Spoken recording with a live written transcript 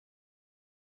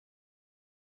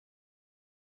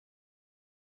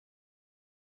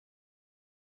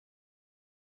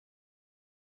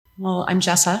Well, I'm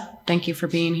Jessa. Thank you for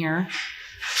being here.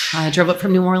 I drove up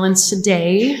from New Orleans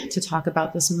today to talk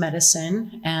about this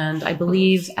medicine, and I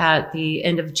believe at the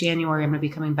end of January, I'm going to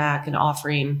be coming back and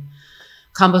offering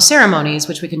Kambo ceremonies,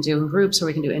 which we can do in groups or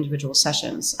we can do individual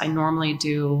sessions. I normally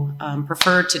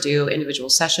prefer to do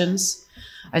individual sessions.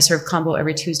 I serve Kambo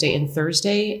every Tuesday and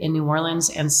Thursday in New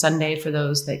Orleans and Sunday for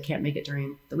those that can't make it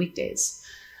during the weekdays.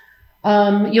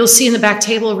 You'll see in the back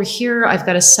table over here, I've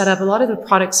got a setup. A lot of the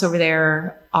products over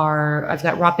there I've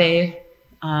got rapé,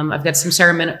 I've got some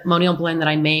ceremonial blend that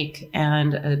I make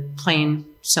and a plain,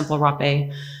 simple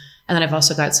rapé. And then I've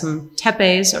also got some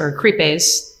tepes or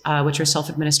crepes, which are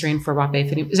self-administering for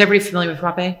rapé. Is everybody familiar with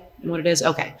rapé and what it is?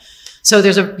 Okay. So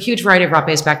there's a huge variety of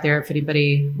rapés back there. If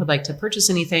anybody would like to purchase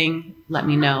anything, let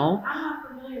me know.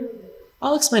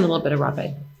 I'll explain a little bit of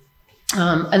rapé.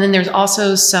 And then there's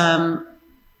also some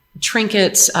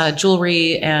trinkets,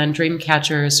 jewelry, and dream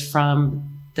catchers from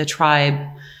the tribe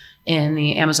in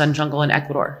the Amazon jungle in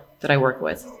Ecuador that I work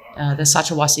with, the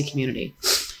Sachawasi community.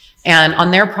 And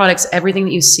on their products, everything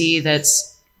that you see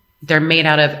they're made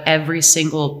out of, every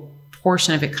single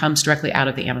portion of it comes directly out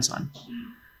of the Amazon.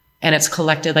 And it's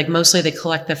collected, like mostly they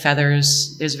collect the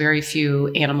feathers. There's very few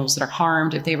animals that are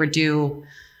harmed. If they ever do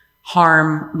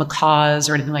harm macaws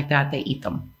or anything like that, they eat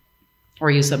them or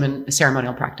use them in a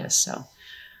ceremonial practice. So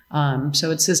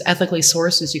it's as ethically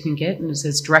sourced as you can get and it's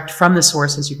as direct from the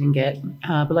source as you can get.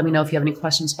 But let me know if you have any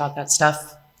questions about that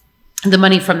stuff. The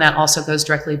money from that also goes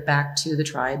directly back to the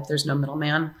tribe. There's no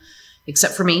middleman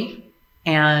except for me.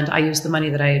 And I use the money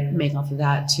that I make off of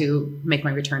that to make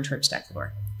my return trips to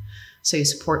Ecuador. So you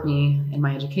support me in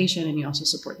my education and you also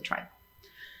support the tribe.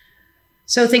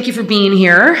 So thank you for being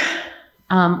here.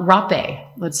 Rapé,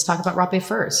 let's talk about rapé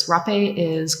first. Rapé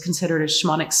is considered a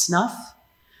shamanic snuff.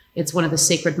 It's one of the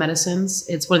sacred medicines.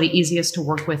 It's one of the easiest to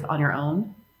work with on your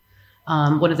own.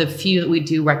 One of the few that we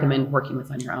do recommend working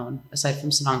with on your own, aside from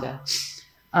Sananga.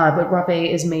 But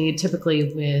rapé is made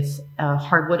typically with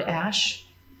hardwood ash,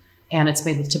 and it's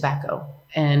made with tobacco.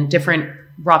 And different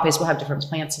rapés will have different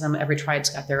plants in them. Every tribe's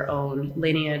got their own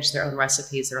lineage, their own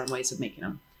recipes, their own ways of making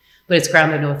them. But it's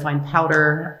ground into a fine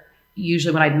powder.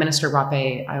 Usually when I administer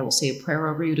rapé, I will say a prayer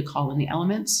over you to call in the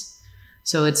elements.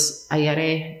 So it's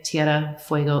aire, tierra,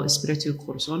 fuego, espíritu,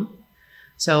 corazón.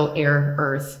 So air,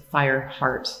 earth, fire,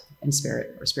 heart, and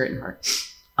spirit, or spirit and heart.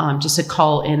 Just to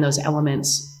call in those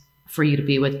elements for you to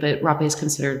be with. But rapé is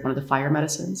considered one of the fire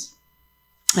medicines.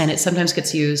 And it sometimes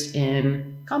gets used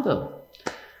in Kambo.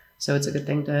 So it's a good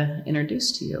thing to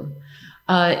introduce to you.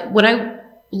 When I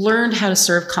learned how to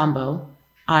serve Kambo,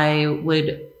 I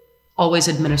would always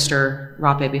administer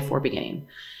rapé before beginning.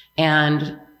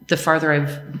 And the farther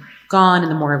I've gone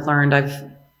and the more I've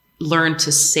learned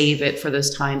to save it for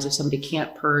those times if somebody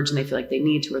can't purge and they feel like they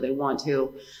need to or they want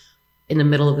to. In the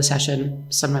middle of the session,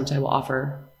 sometimes I will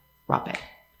offer rapé.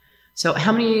 So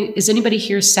is anybody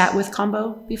here sat with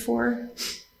Kambo before?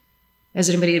 Has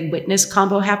anybody witnessed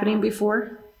Kambo happening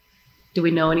before? Do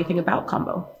we know anything about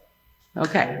Kambo?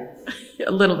 Okay,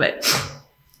 a little bit.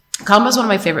 Kambo is one of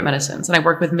my favorite medicines, and I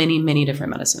work with many, many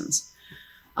different medicines.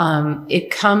 It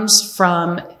comes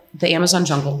from the Amazon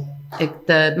jungle.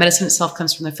 The medicine itself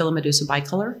comes from the Phyllomedusa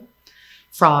bicolor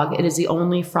frog. It is the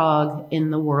only frog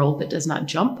in the world that does not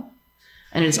jump,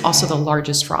 and it is also the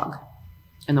largest frog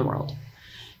in the world.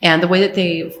 And the way that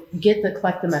they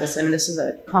collect the medicine, and this is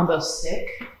a Kambo stick.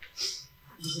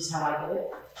 This is how I get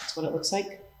it. That's what it looks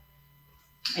like.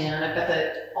 And I've got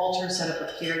the altar set up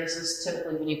here. This is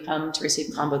typically when you come to receive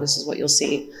Kambo, this is what you'll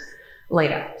see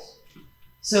laid out.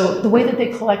 So the way that they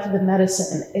collect the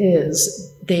medicine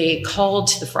is they call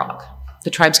to the frog. The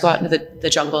tribes go out into the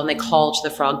jungle and they call to the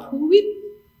frog, poo-weep,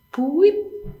 poo-weep,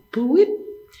 poo-weep.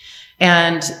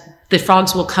 And the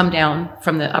frogs will come down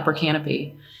from the upper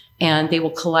canopy and they will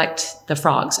collect the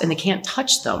frogs, and they can't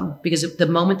touch them because the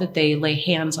moment that they lay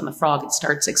hands on the frog, it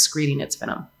starts excreting its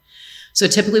venom. So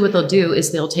typically what they'll do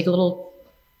is they'll take a little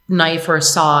knife or a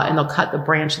saw and they'll cut the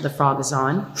branch that the frog is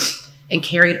on and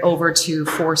carry it over to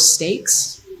 4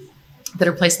 stakes that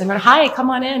are placed there. Hi, come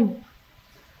on in.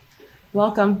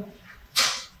 Welcome.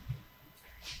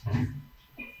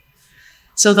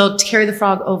 So they'll carry the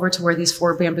frog over to where these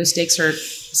 4 bamboo stakes are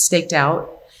staked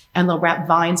out, and they'll wrap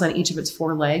vines on each of its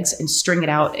 4 legs and string it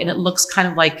out. And it looks kind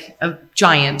of like a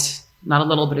giant, not a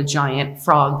little, but a giant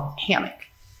frog hammock.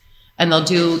 And they'll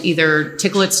do either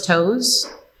tickle its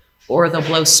toes, or they'll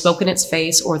blow smoke in its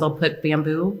face, or they'll put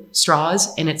bamboo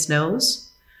straws in its nose,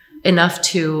 enough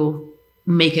to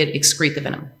make it excrete the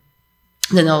venom.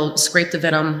 Then they'll scrape the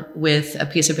venom with a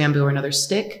piece of bamboo or another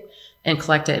stick and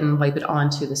collect it and wipe it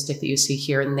onto the stick that you see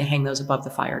here. And they hang those above the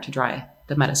fire to dry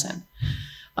the medicine.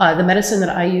 The medicine that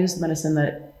I use, the medicine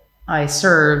that I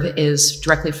serve is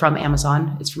directly from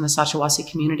Amazon. It's from the Sachawasi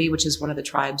community, which is one of the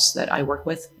tribes that I work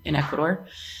with in Ecuador.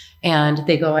 And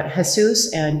they go at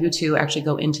Jesus and Yutu actually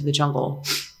go into the jungle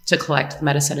to collect the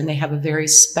medicine. And they have a very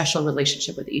special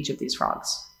relationship with each of these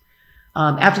frogs.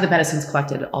 After the medicine's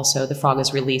collected, also, the frog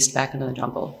is released back into the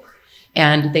jungle.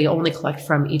 And they only collect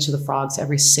from each of the frogs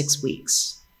every 6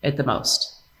 weeks at the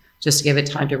most, just to give it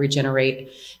time to regenerate.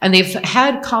 And they've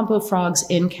had Kambo frogs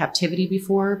in captivity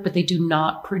before, but they do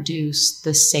not produce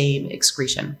the same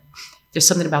excretion. There's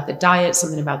something about the diet,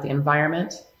 something about the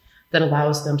environment that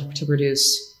allows them to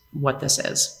produce what this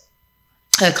is.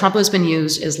 Kambo has been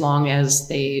used as long as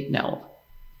they know.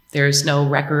 There's no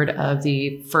record of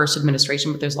the first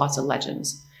administration, but there's lots of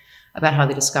legends about how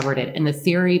they discovered it and the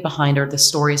theory behind it, or the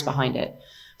stories behind it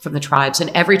from the tribes. And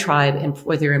every tribe,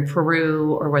 whether you're in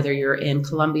Peru or whether you're in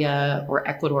Colombia or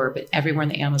Ecuador, but everywhere in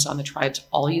the Amazon, the tribes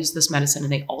all use this medicine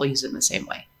and they all use it in the same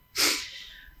way.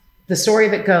 The story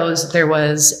of it goes, there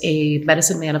was a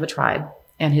medicine man of a tribe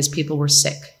and his people were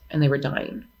sick and they were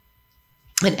dying.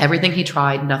 And everything he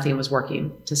tried, nothing was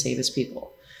working to save his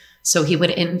people. So he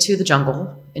went into the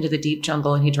jungle, into the deep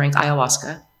jungle, and he drank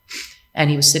ayahuasca. And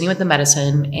he was sitting with the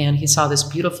medicine and he saw this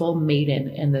beautiful maiden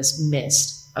in this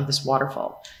mist of this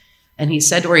waterfall. And he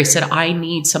said to her, he said, I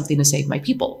need something to save my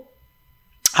people.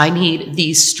 I need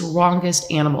the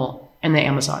strongest animal in the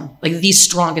Amazon, like the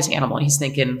strongest animal. And he's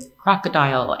thinking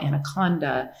crocodile,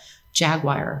 anaconda,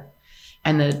 jaguar.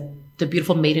 And the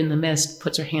beautiful maiden in the mist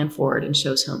puts her hand forward and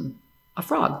shows him a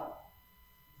frog.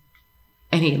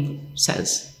 And he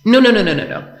says, no.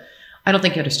 I don't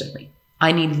think you understood me.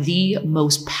 I need the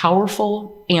most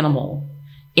powerful animal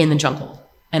in the jungle.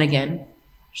 And again,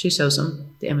 she shows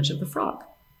him the image of the frog.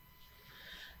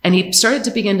 And he started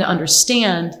to begin to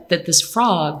understand that this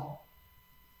frog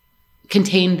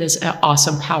contained this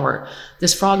awesome power.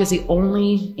 This frog is the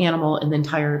only animal in the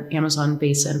entire Amazon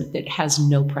basin that has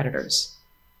no predators,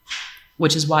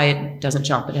 which is why it doesn't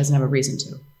jump. It doesn't have a reason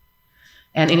to.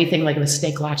 And anything like if a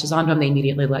snake latches onto them, they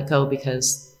immediately let go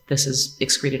because this is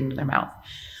excreted into their mouth.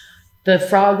 The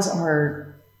frogs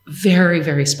are very,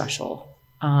 very special.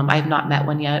 I have not met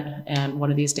one yet. And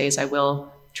one of these days I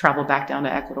will travel back down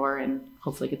to Ecuador and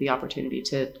hopefully get the opportunity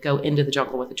to go into the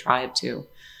jungle with the tribe to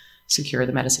secure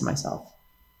the medicine myself.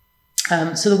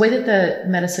 So the way that the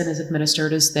medicine is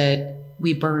administered is that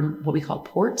we burn what we call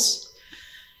ports.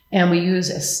 And we use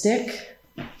a stick.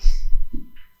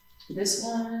 This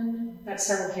one, I've got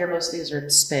several here. Most of these are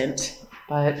spent,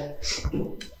 but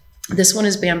this one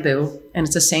is bamboo, and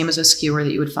it's the same as a skewer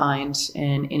that you would find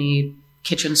in any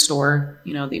kitchen store,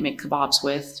 you know, that you make kebabs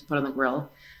with to put on the grill.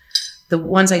 The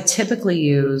ones I typically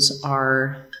use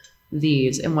are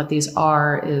these, and what these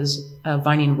are is a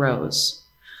vining rose,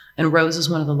 and rose is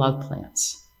one of the love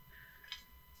plants.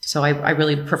 So I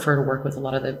really prefer to work with a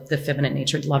lot of the feminine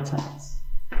natured love plants.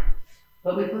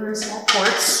 But we burn small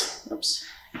ports. Oops.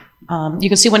 You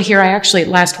can see one here. I actually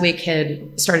last week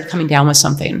had started coming down with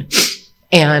something,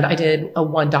 and I did a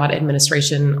 1-dot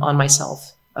administration on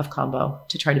myself of Kambo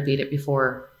to try to beat it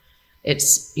before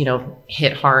it's, you know,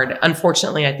 hit hard.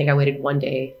 Unfortunately, I think I waited 1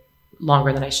 day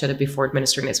longer than I should have before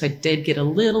administering it. So I did get a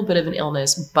little bit of an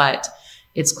illness, but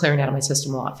it's clearing out of my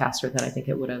system a lot faster than I think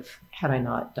it would have had I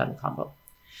not done Kambo.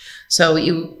 So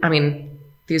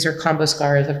these are Kambo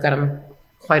scars. I've got them,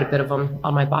 quite a bit of them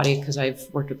on my body because I've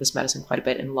worked with this medicine quite a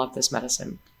bit and love this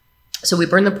medicine. So we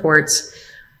burn the ports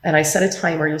and I set a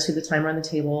timer. You'll see the timer on the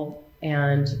table,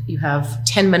 and you have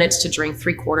 10 minutes to drink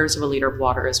 3/4 of a liter of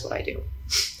water is what I do.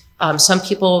 Some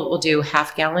people will do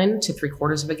 1/2 gallon to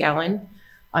 3/4 of a gallon.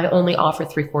 I only offer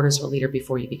 3/4 of a liter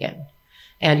before you begin.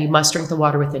 And you must drink the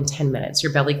water within 10 minutes.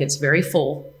 Your belly gets very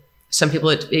full. Some people,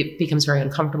 it becomes very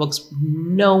uncomfortable because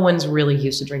no one's really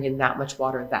used to drinking that much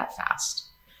water that fast.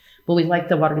 But we like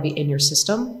the water to be in your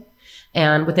system.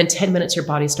 And within 10 minutes, your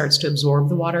body starts to absorb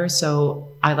the water. So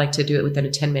I like to do it within a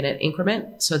 10-minute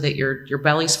increment so that your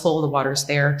belly's full, the water's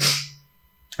there.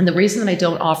 And the reason that I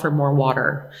don't offer more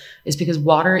water is because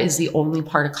water is the only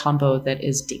part of Kambo that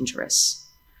is dangerous.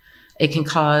 It can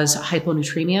cause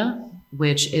hyponatremia,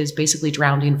 which is basically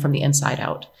drowning from the inside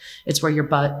out. It's where your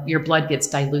blood gets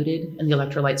diluted and the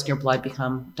electrolytes in your blood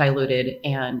become diluted,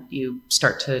 and your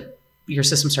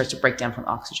system starts to break down from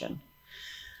oxygen.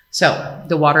 So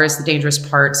the water is the dangerous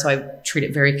part. So I treat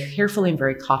it very carefully and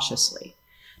very cautiously.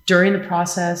 During the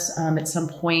process, at some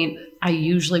point, I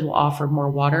usually will offer more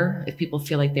water if people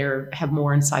feel like they have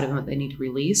more inside of them that they need to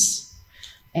release.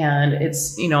 And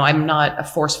it's, I'm not a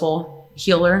forceful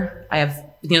healer. I have,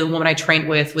 the woman I trained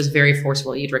with was very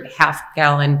forceful. You drink a 1/2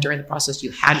 gallon. During the process,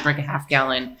 you had to drink a 1/2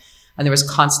 gallon. And there was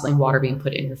constantly water being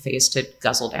put in your face to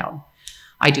guzzle down.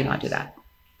 I do not do that.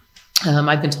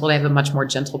 I've been told I have a much more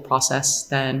gentle process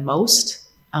than most,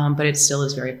 but it still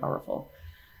is very powerful.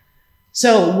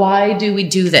 So why do we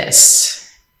do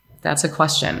this? That's a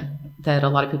question that a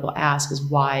lot of people ask, is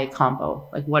why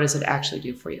Kambo? Like, what does it actually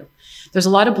do for you? There's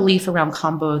a lot of belief around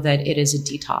Kambo that it is a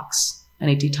detox and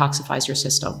it detoxifies your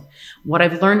system. What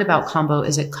I've learned about Kambo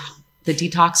is that the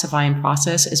detoxifying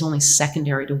process is only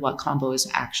secondary to what Kambo is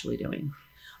actually doing.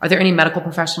 Are there any medical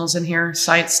professionals in here?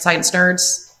 Science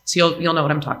nerds? So you'll know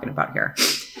what I'm talking about here.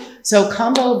 So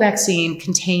Kambo vaccine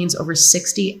contains over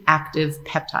 60 active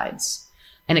peptides,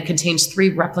 and it contains 3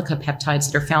 replica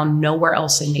peptides that are found nowhere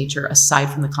else in nature aside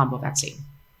from the Kambo vaccine.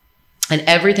 And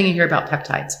everything you hear about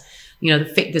peptides, you know,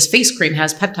 this face cream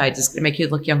has peptides. It's going to make you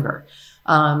look younger.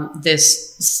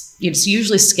 It's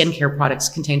usually skincare products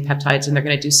contain peptides, and they're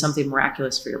going to do something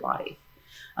miraculous for your body.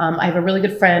 I have a really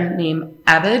good friend named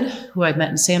Abed, who I met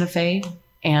in Santa Fe,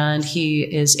 and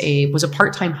he was a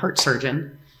part-time heart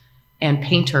surgeon and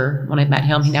painter when I met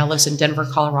him. He now lives in Denver,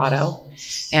 Colorado,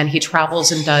 and he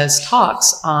travels and does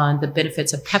talks on the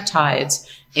benefits of peptides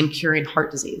in curing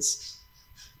heart disease.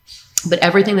 But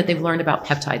everything that they've learned about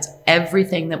peptides,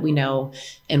 everything that we know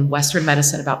in Western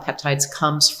medicine about peptides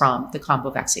comes from the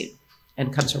Kambo vaccine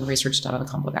and comes from research done on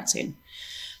the Kambo vaccine.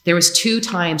 There was 2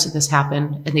 times that this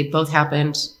happened, and they both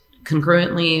happened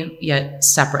congruently yet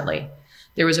separately.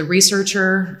 There was a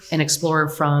researcher and explorer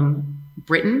from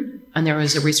Britain, and there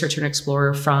was a researcher and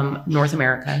explorer from North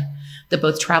America that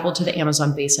both traveled to the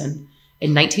Amazon basin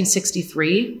in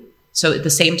 1963, so at the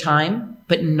same time,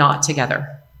 but not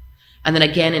together. And then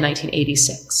again in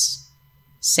 1986,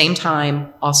 same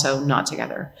time, also not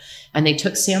together. And they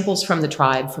took samples from the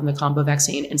tribe, from the Kambo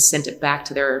vaccine, and sent it back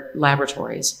to their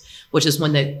laboratories, which is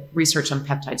when the research on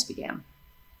peptides began.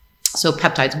 So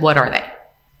peptides, what are they?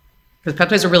 Because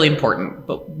peptides are really important,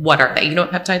 but what are they? You know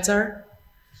what peptides are?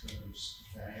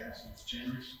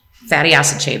 Fatty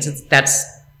acid chains.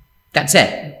 That's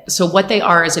it. So what they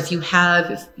are is, if you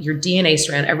have your DNA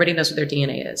strand, everybody knows what their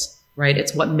DNA is, right?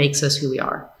 It's what makes us who we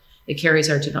are. It carries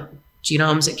our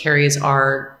genomes, it carries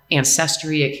our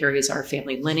ancestry, it carries our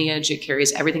family lineage, it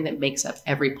carries everything that makes up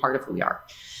every part of who we are.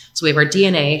 So we have our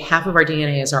DNA, half of our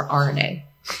DNA is our RNA.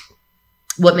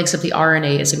 What makes up the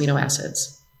RNA is amino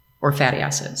acids or fatty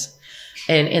acids.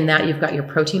 And in that, you've got your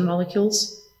protein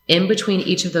molecules. In between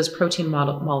each of those protein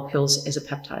molecules is a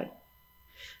peptide.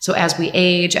 So as we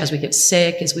age, as we get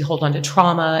sick, as we hold on to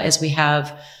trauma, as we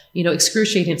have, you know,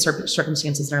 excruciating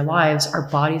circumstances in our lives, our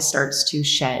body starts to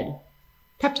shed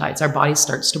peptides. Our body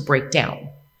starts to break down.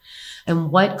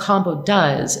 And what Kambo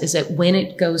does is that when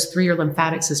it goes through your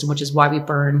lymphatic system, which is why we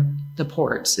burn the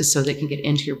ports, is so they can get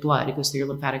into your blood. It goes through your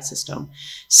lymphatic system,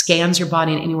 scans your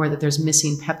body, and anywhere that there's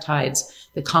missing peptides,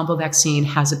 the Kambo vaccine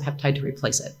has a peptide to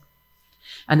replace it.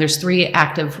 And there's 3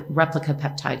 active replica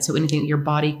peptides. So anything that your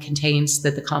body contains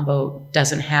that the Kambo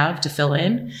doesn't have to fill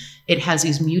in, it has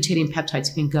these mutating peptides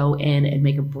that can go in and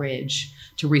make a bridge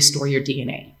to restore your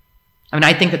DNA. I mean,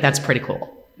 I think that that's pretty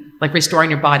cool, like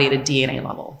restoring your body at a DNA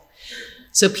level.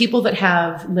 So people that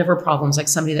have liver problems, like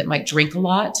somebody that might drink a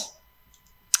lot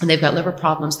and they've got liver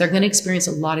problems, they're going to experience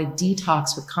a lot of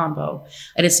detox with Kambo.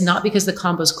 And it's not because the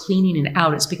Kambo is cleaning it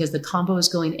out. It's because the Kambo is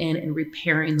going in and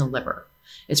repairing the liver.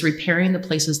 It's repairing the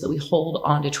places that we hold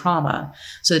on to trauma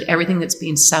so that everything that's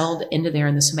being settled into there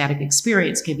in the somatic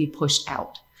experience can be pushed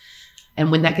out.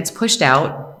 And when that gets pushed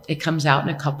out, it comes out in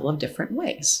a couple of different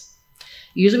ways.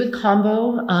 Usually with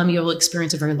Kambo, you'll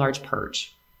experience a very large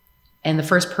purge. And the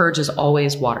first purge is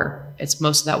always water. It's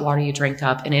most of that water you drink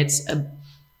up, and it's an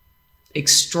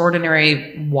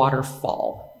extraordinary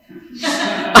waterfall.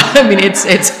 I mean,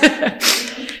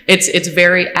 it's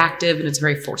very active and it's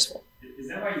very forceful. Is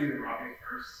that why you do the rapé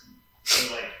first?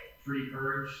 So like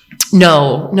pre-purge?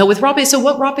 No, with rapé. So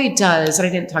what rapé does, and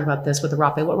I didn't talk about this with the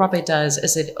rapé, what rapé does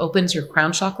is it opens your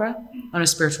crown chakra on a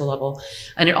spiritual level,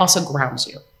 and it also grounds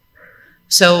you.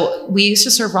 So we used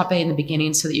to serve rapé in the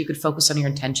beginning so that you could focus on your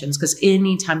intentions, because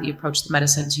anytime that you approach the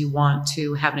medicines, you want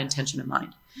to have an intention in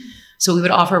mind. So we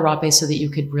would offer rapé so that you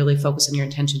could really focus on your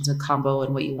intentions and Kambo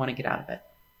and what you want to get out of it,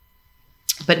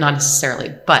 but not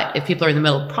necessarily. But if people are in the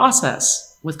middle of the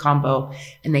process with Kambo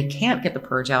and they can't get the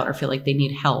purge out or feel like they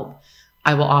need help,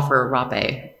 I will offer a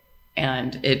rapé,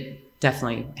 and it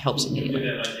definitely helps immediately.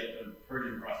 Like the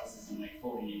purging process isn't like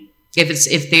fully.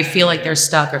 If they feel like they're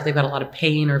stuck, or if they've got a lot of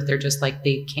pain, or if they're just like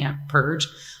they can't purge,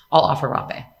 I'll offer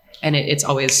rapé, and it's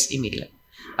always immediate.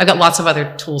 I've got lots of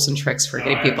other tools and tricks for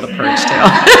getting people to purge too.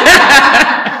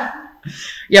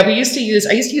 Yeah, I used to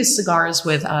use cigars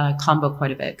with Kambo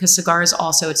quite a bit, because cigars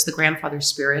also, it's the grandfather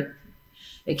spirit.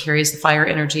 It carries the fire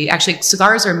energy. Actually,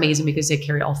 cigars are amazing because they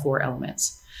carry all 4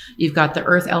 elements. You've got the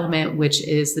earth element, which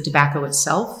is the tobacco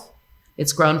itself.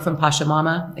 It's grown from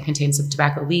pachamama. It contains the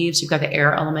tobacco leaves. You've got the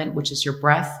air element, which is your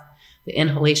breath, the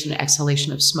inhalation and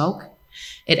exhalation of smoke.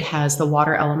 It has the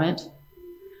water element,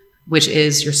 which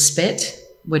is your spit,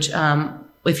 which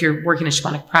if you're working in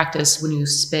shamanic practice, when you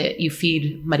spit, you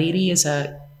feed. Mariri is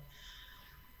a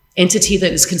entity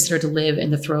that is considered to live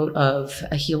in the throat of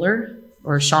a healer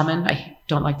or a shaman. I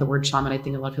don't like the word shaman. I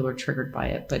think a lot of people are triggered by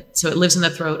it. But so it lives in the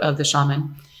throat of the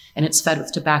shaman, and it's fed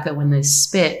with tobacco. When they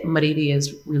spit, Mariri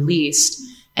is released,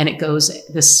 and it goes,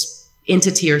 this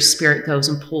entity or spirit goes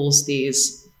and pulls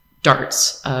these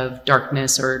darts of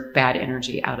darkness or bad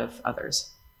energy out of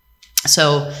others.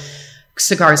 So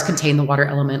cigars contain the water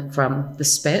element from the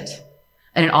spit,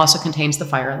 and it also contains the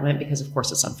fire element because, of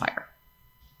course, it's on fire.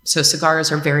 So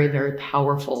cigars are very, very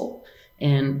powerful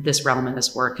in this realm and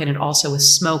this work. And it also with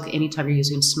smoke, anytime you're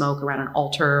using smoke around an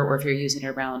altar or if you're using it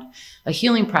around a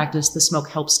healing practice, the smoke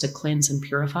helps to cleanse and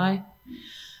purify.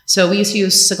 So we used to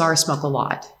use cigar smoke a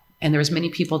lot. And there was many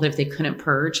people that if they couldn't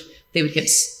purge, they would get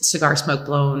cigar smoke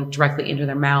blown directly into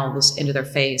their mouths, into their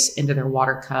face, into their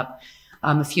water cup.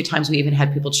 A few times we even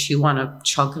had people chew on a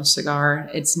chunk of cigar.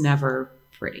 It's never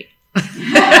pretty.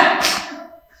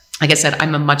 Like I said,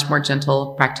 I'm a much more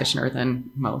gentle practitioner than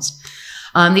most.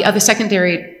 The other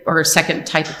secondary or second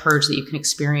type of purge that you can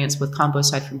experience with Kambo,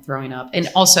 aside from throwing up, and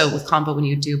also with Kambo when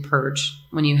you do purge,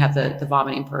 when you have the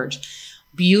vomiting purge,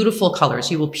 beautiful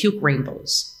colors. You will puke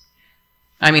rainbows.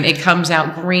 I mean, it comes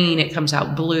out green, it comes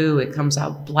out blue, it comes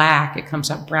out black, it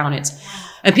comes out brown.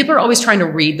 And people are always trying to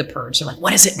read the purge. They're like, what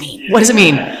does it mean? What does it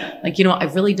mean? Like, you know, I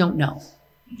really don't know.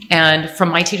 And from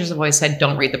my teachers have always said,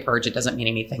 don't read the purge. It doesn't mean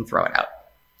anything. Throw it out.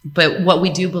 But what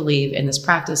we do believe in this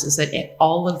practice is that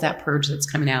all of that purge that's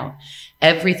coming out,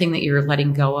 everything that you're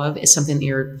letting go of is something that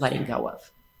you're letting go of.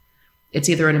 It's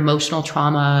either an emotional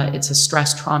trauma, it's a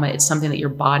stress trauma, it's something that your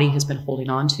body has been holding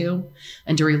on to.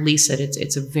 And to release it,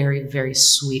 it's a very, very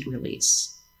sweet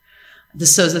release.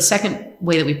 So the second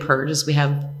way that we purge is we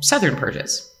have southern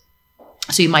purges.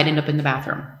 So you might end up in the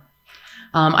bathroom.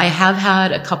 I have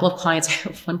had a couple of clients. I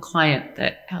have one client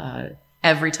that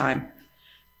every time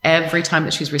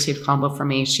that she's received Kambo from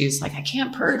me, she's like, I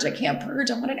can't purge. I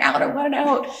want it out. I want it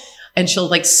out. And she'll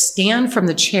like stand from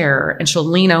the chair and she'll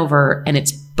lean over and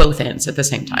it's both ends at the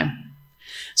same time.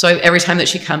 So every time that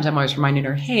she comes, I'm always reminding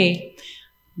her, hey,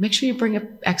 make sure you bring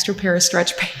an extra pair of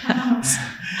stretch pants.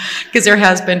 Because there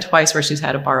has been twice where she's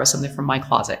had to borrow something from my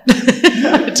closet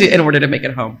in order to make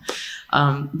it home.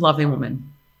 Lovely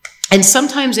woman. And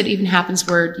sometimes it even happens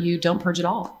where you don't purge at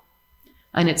all.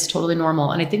 And it's totally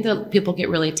normal. And I think that people get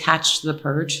really attached to the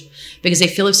purge because they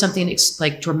feel if something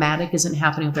like dramatic isn't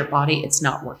happening with their body, it's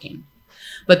not working.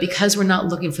 But because we're not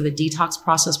looking for the detox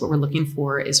process, what we're looking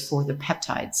for is for the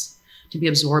peptides to be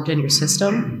absorbed in your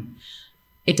system.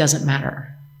 It doesn't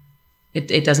matter.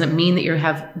 It doesn't mean that you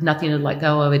have nothing to let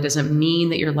go of. It doesn't mean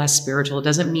that you're less spiritual. It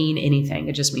doesn't mean anything.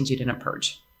 It just means you didn't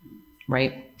purge,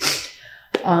 right?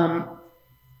 Lost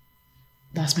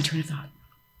my train of thought.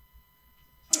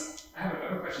 I have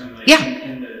a question. Like, yeah.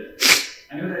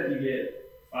 I know that you get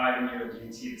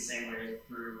 5-MeO-DMT the same way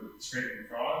through scraping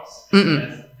frogs.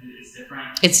 It's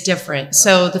different? It's different.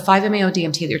 So the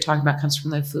 5-MeO-DMT that you're talking about comes from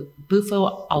the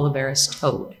Bufo olivaris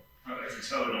toad. Oh,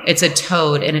 it's a toad. It's a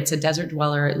toad, and it's a desert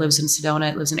dweller. It lives in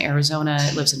Sedona. It lives in Arizona.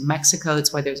 It lives in Mexico.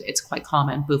 It's why it's quite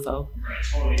common. Bufo. Right,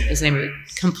 totally different. His name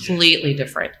is completely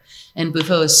different. And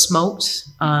Bufo is smoked.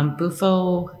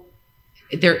 Bufo,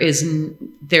 there's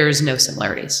no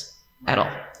similarities at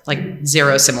all. Like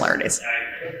zero similarities.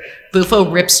 Bufo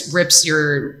rips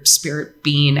your spirit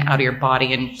being out of your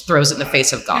body and throws it in the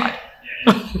face of God.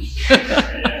 When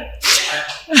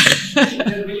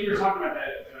you were talking about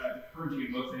that purging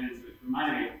of both ends, it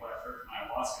reminded me of what I've heard from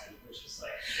ayahuasca, which is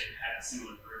like it had a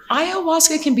similar purging.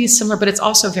 Ayahuasca can be similar, but it's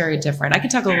also very different. I can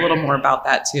talk a little more about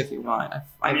that too if you want.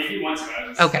 Maybe you want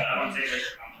to. Okay.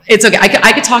 It's okay.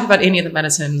 I could talk about any of the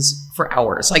medicines for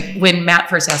hours. Like when Matt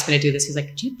first asked me to do this, he's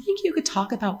like, do you think you could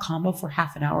talk about Kambo for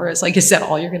half an hour? It's like, is that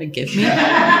all you're going to give me?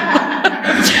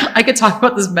 I could talk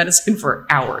about this medicine for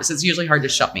hours. It's usually hard to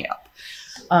shut me up.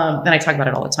 And I talk about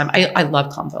it all the time. I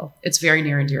love Kambo. It's very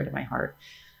near and dear to my heart.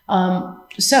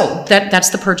 So that's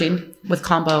the purging with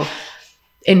Kambo.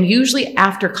 And usually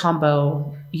after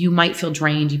Kambo, you might feel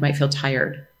drained. You might feel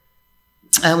tired.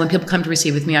 When people come to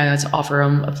receive with me, I always offer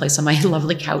them a place on my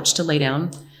lovely couch to lay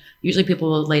down. Usually people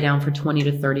will lay down for 20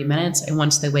 to 30 minutes. And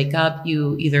once they wake up,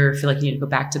 you either feel like you need to go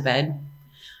back to bed.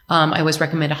 I always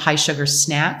recommend a high sugar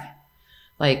snack,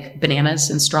 like bananas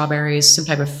and strawberries, some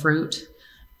type of fruit.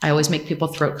 I always make people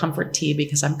throat comfort tea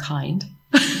because I'm kind.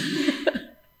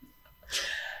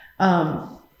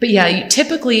 But yeah,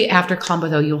 typically after Kambo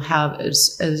though, you'll have a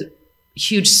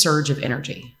huge surge of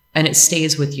energy. and it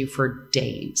stays with you for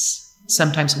days,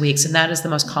 sometimes weeks. And that is the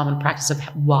most common practice of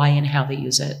why and how they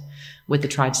use it with the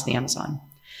tribes of the Amazon,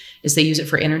 is they use it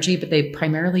for energy, but they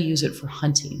primarily use it for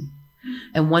hunting.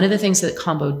 And one of the things that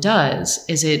Kambo does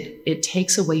is it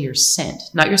takes away your scent,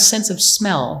 not your sense of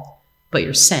smell, but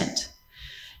your scent.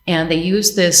 And they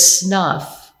use this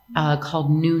snuff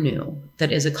called nunu,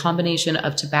 that is a combination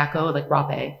of tobacco, like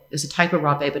rape. It's a type of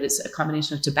rape, but it's a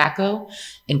combination of tobacco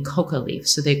and coca leaf.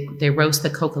 So they roast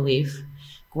the coca leaf,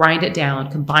 grind it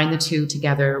down, combine the two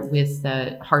together with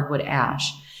the hardwood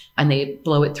ash, and they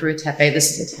blow it through a tepe.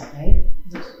 This is a tepe.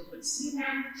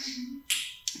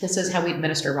 This is how we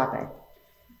administer rape.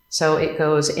 So it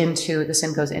goes into, this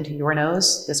end goes into your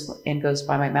nose, this end goes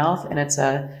by my mouth, and it's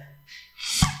a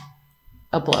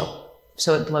blow.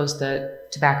 So it blows the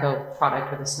tobacco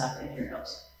product or the snuff into your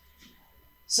nose.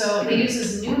 So they use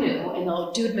this nunu, and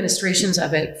they'll do administrations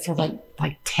of it for like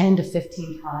 10 to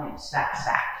 15 times back to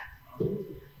back.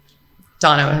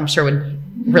 Donna, I'm sure, would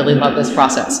really love this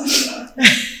process.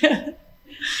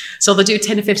 So they'll do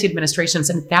 10 to 15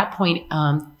 administrations, and at that point,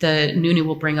 the nunu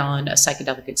will bring on a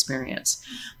psychedelic experience.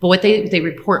 But what they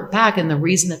report back, and the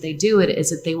reason that they do it, is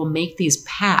that they will make these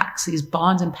pacts, these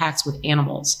bonds and pacts with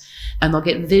animals, and they'll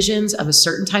get visions of a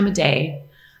certain time of day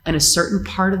and a certain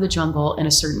part of the jungle and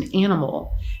a certain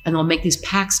animal, and they'll make these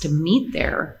pacts to meet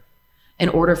there in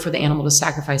order for the animal to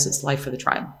sacrifice its life for the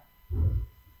tribe.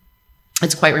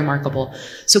 It's quite remarkable.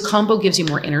 So Kambo gives you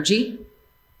more energy.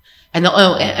 And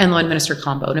they'll administer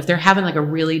Kambo. And if they're having like a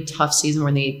really tough season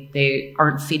where they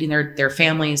aren't feeding their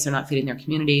families, they're not feeding their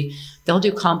community, they'll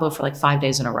do Kambo for like 5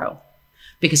 days in a row,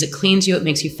 because it cleans you, it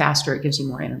makes you faster, it gives you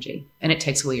more energy, and it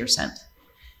takes away your scent.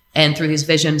 And through these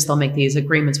visions, they'll make these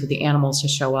agreements with the animals to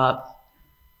show up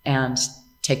and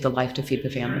take the life to feed the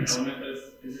families. Is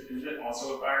it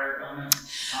also a fire element?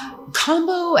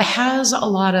 Kambo has a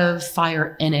lot of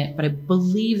fire in it, but I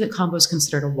believe that Kambo is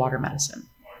considered a water medicine.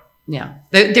 Yeah,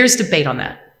 there's debate on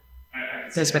that.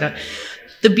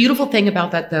 The beautiful thing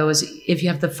about that, though, is if you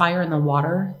have the fire and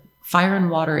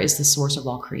water is the source of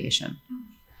all creation.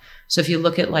 So if you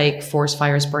look at like forest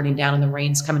fires burning down and the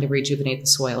rains coming to rejuvenate the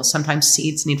soil, sometimes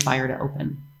seeds need fire to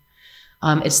open.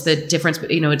 It's the difference,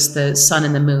 it's the sun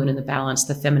and the moon and the balance,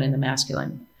 the feminine and the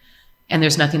masculine. And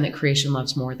there's nothing that creation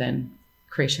loves more than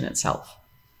creation itself.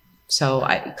 So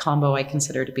Kambo I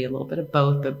consider to be a little bit of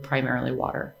both, but primarily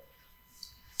water.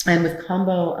 And with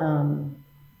Kambo,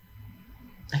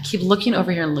 I keep looking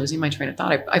over here and losing my train of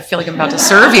thought. I feel like I'm about to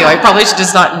serve you. I probably should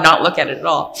just not look at it at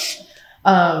all.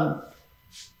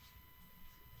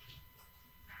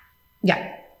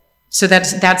 Yeah. So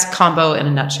that's Kambo in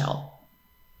a nutshell.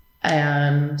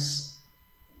 And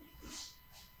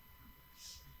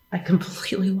I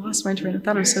completely lost my train of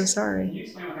thought. I'm so sorry. Can you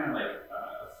explain what kind of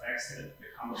effects that the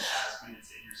Kambo has when it's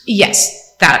in your system? Yes.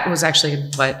 That was actually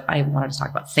what I wanted to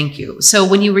talk about. Thank you. So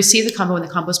when you receive the Kambo, when the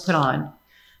Kambo is put on,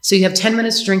 so you have 10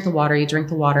 minutes to drink the water. You drink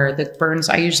the water that burns.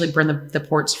 I usually burn the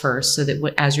ports first, so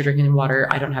that as you're drinking the water,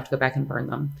 I don't have to go back and burn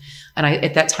them. And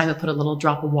at that time, I put a little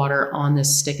drop of water on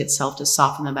this stick itself to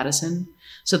soften the medicine.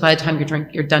 So by the time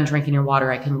you're done drinking your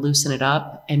water, I can loosen it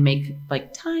up and make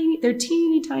like they're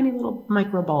teeny tiny little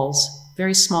micro balls,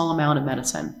 very small amount of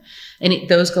medicine. And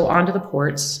those go onto the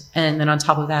ports. And then on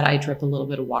top of that, I drip a little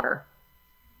bit of water.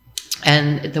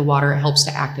 And the water helps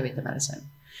to activate the medicine.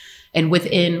 And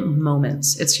within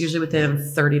moments, it's usually within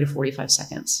 30 to 45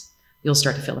 seconds, you'll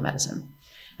start to feel the medicine.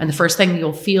 And the first thing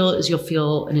you'll feel is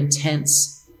an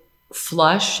intense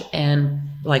flush and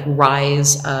like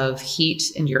rise of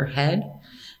heat into your head.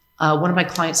 One of my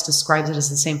clients describes it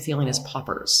as the same feeling as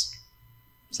poppers.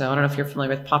 So I don't know if you're familiar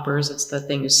with poppers. It's the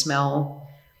thing you smell,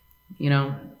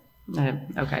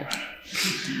 okay.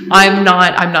 I'm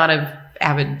not a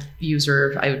avid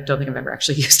user. I don't think I've ever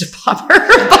actually used a popper,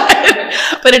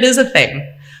 but it is a thing.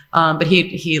 But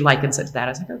he likens it to that.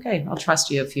 I was like, okay, I'll trust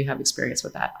you if you have experience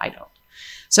with that. I don't.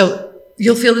 So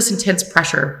you'll feel this intense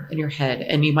pressure in your head,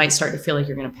 and you might start to feel like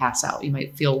you're going to pass out. You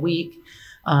might feel weak.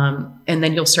 And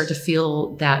then you'll start to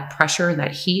feel that pressure and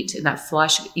that heat and that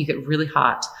flush. You get really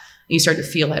hot. And you start to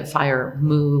feel that fire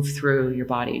move through your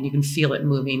body, and you can feel it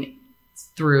moving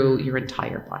through your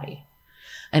entire body.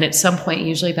 And at some point,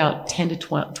 usually about 10 to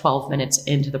 12 minutes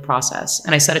into the process,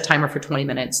 and I set a timer for 20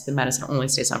 minutes, the medicine only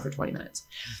stays on for 20 minutes.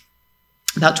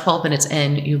 About 12 minutes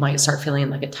in, you might start feeling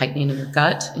like a tightening in your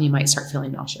gut, and you might start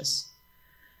feeling nauseous.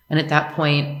 And at that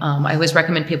point, I always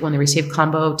recommend people when they receive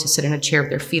Kambo to sit in a chair with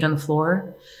their feet on the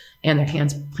floor and their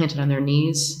hands planted on their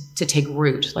knees, to take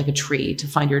root like a tree, to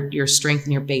find your strength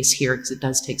and your base here, because it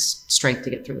does take strength to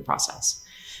get through the process.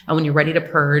 And when you're ready to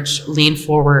purge, lean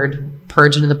forward,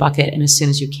 purge into the bucket, and as soon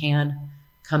as you can,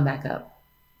 come back up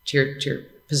to your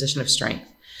position of strength.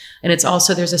 And it's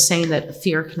also, there's a saying that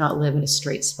fear cannot live in a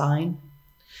straight spine.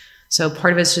 So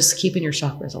part of it is just keeping your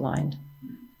chakras aligned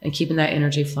and keeping that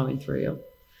energy flowing through you.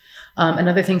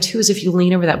 Another thing too is if you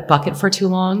lean over that bucket for too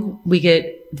long, we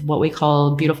get what we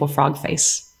call beautiful frog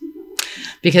face,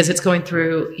 because it's going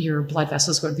through your blood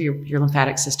vessels, going through your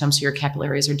lymphatic system, so your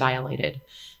capillaries are dilated.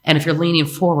 And if you're leaning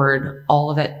forward, all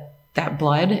of that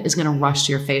blood is going to rush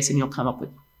to your face, and you'll come up with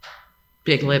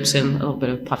big lips and a little bit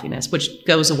of puffiness, which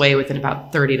goes away within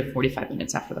about 30 to 45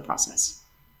 minutes after the process.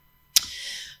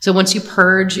 So once you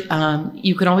purge,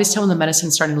 you can always tell when the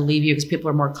medicine's starting to leave you because people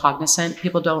are more cognizant.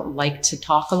 People don't like to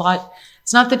talk a lot.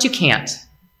 It's not that you can't.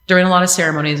 During a lot of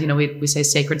ceremonies, you know, we say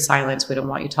sacred silence. We don't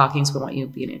want you talking, so we want you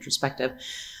being introspective.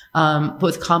 But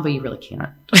with Kambo, you really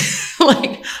can't.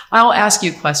 Like, I'll ask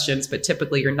you questions, but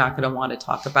typically you're not going to want to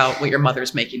talk about what your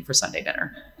mother's making for Sunday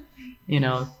dinner, you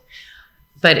know.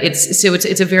 But it's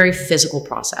a very physical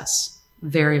process,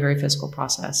 very, very physical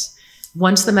process.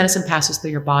 Once the medicine passes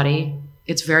through your body,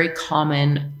 it's very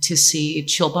common to see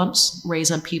chill bumps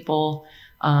raise on people.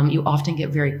 You often get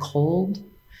very cold.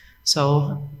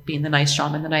 So being the nice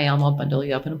shaman that I am, I'll bundle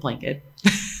you up in a blanket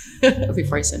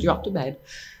before I send you off to bed.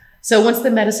 So once the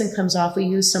medicine comes off, we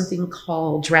use something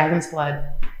called dragon's blood.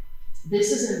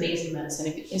 This is an amazing medicine.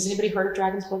 Has anybody heard of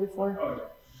dragon's blood before? Oh, yeah.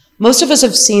 Most of us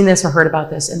have seen this or heard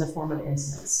about this in the form of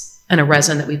incense and a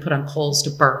resin that we put on coals to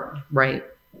burn, right?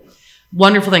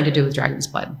 Wonderful thing to do with dragon's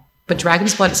blood. But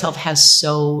dragon's blood itself has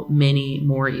so many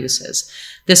more uses.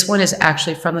 This one is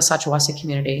actually from the Sachuasi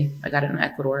community. I got it in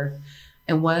Ecuador.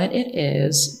 And what it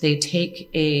is, they take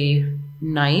a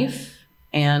knife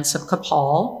and some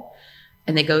kapal,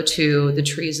 and they go to the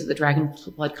trees that the dragon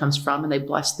blood comes from, and they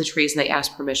bless the trees, and they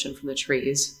ask permission from the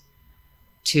trees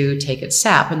to take its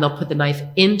sap. And they'll put the knife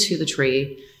into the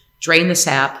tree, drain the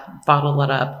sap, bottle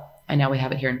it up, and now we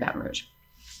have it here in Baton Rouge.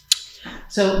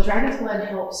 So dragon's blood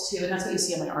helps too, and that's what you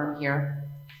see on my arm here.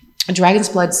 Dragon's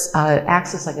blood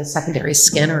acts as like a secondary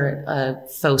skin or a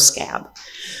faux scab.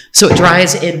 So it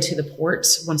dries into the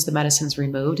ports once the medicine's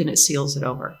removed, and it seals it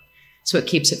over. So it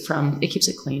keeps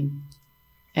it clean.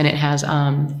 And it has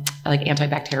like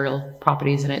antibacterial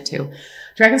properties in it too.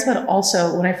 Dragon's blood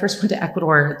also, when I first went to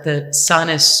Ecuador, the sun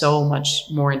is so much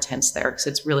more intense there because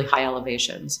it's really high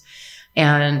elevations.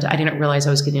 And I didn't realize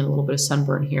I was getting a little bit of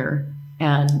sunburn here.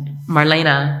 And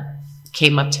Marlena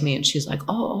came up to me and she's like,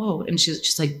 oh, and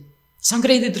she's like,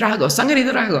 sangre de drago, sangre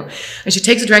de drago. And she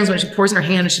takes the dragon's blood and she pours in her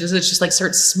hand and she does it, just like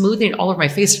starts smoothing it all over my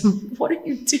face. What are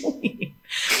you doing?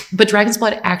 But dragon's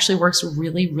blood actually works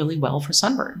really, really well for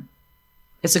sunburn.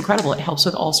 It's incredible. It helps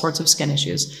with all sorts of skin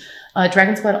issues.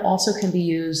 Dragon's blood also can be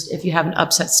used if you have an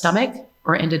upset stomach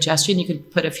or indigestion. You can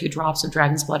put a few drops of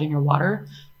dragon's blood in your water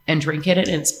and drink it, and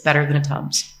it's better than a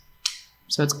Tums.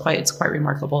 So it's quite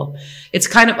remarkable. It's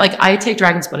kind of like, I take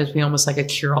dragon's blood as being almost like a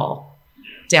cure-all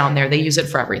down there. They use it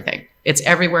for everything. It's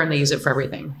everywhere and they use it for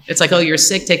everything. It's like, oh, you're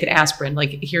sick, take an aspirin. Like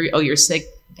here, oh, you're sick,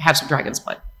 have some dragon's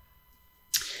blood.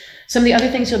 Some of the other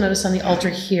things you'll notice on the altar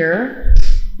here,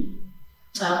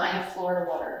 I have Florida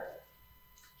water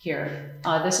here.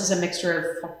 This is a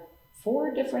mixture of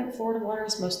 4 different Florida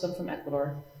waters, most of them from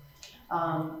Ecuador.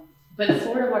 But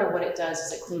Florida water, what it does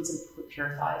is it cleans and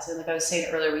purifies. And like I was saying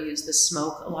earlier, we use the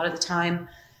smoke a lot of the time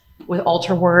with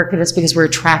altar work, and it's because we're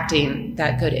attracting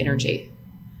that good energy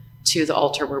to the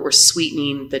altar where we're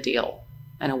sweetening the deal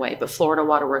in a way. But Florida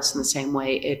water works in the same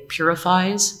way. It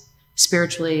purifies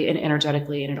spiritually and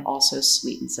energetically, and it also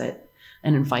sweetens it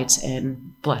and invites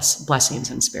in blessings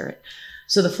and spirit.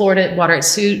 So the Florida water,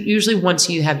 it's usually once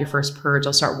you have your first purge,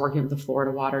 I'll start working with the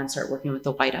Florida water and start working with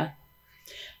the Waita.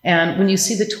 And when you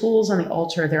see the tools on the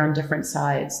altar, they're on different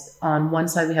sides. On one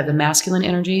side, we have the masculine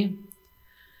energy,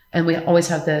 and we always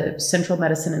have the central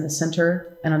medicine in the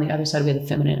center. And on the other side, we have the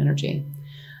feminine energy.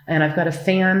 And I've got a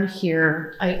fan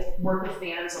here. I work with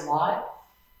fans a lot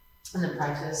in the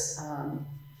practice.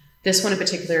 This one in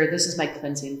particular, this is my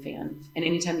cleansing fan. And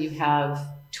anytime you have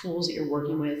tools that you're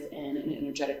working with in an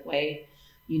energetic way,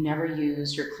 you never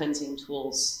use your cleansing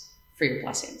tools for your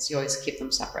blessings. You always keep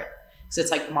them separate. So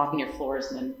it's like mopping your floors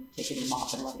and then taking your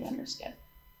mop and rubbing it on your skin.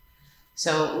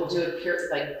 So we'll do a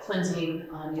pure, like cleansing,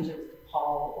 usually with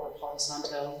Paul or Palo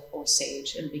Santo or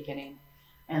sage in the beginning.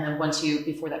 And then once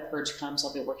before that purge comes,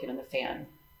 I'll be working on the fan,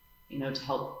 you know, to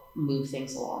help move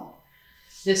things along.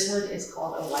 This one is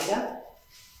called a Waita.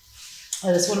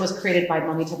 This one was created by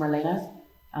Mamita Marlena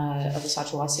of the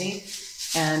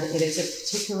Sachuasi. And it is a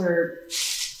particular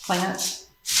plant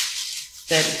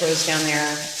that grows down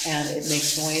there and it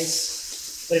makes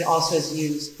noise. But it also is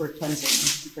used for cleansing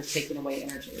and for taking away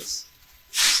energies.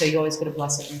 So you always get a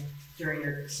blessing during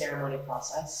your ceremony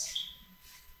process.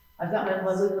 I've got my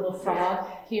lovely little frog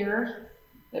here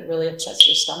that really upsets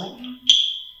your stomach.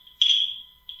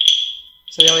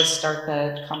 So we always start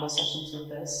the combo sessions with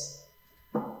this.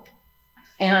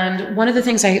 And one of the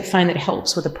things I find that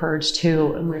helps with the purge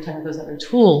too, and we were talking about those other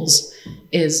tools,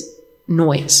 is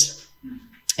noise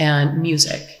and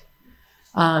music.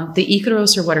 The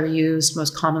Icaros are what are used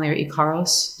most commonly, or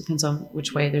Icaros, depends on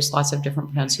which way, there's lots of different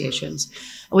pronunciations.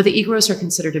 What the Icaros are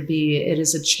considered to be, it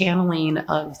is a channeling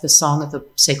of the song of the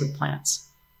sacred plants.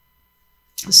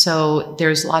 So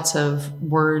there's lots of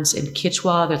words in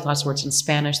Quechua, there's lots of words in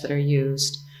Spanish that are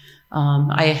used.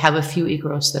 I have a few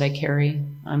Icaros that I carry.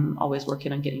 I'm always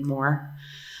working on getting more.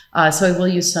 So I will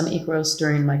use some Icaros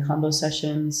during my combo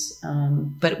sessions.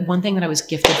 But one thing that I was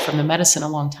gifted from the medicine a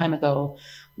long time ago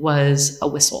was a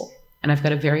whistle. And I've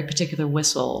got a very particular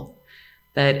whistle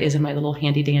that is in my little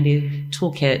handy dandy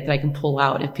toolkit that I can pull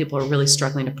out if people are really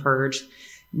struggling to purge.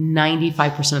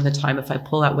 95% of the time, if I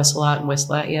pull that whistle out and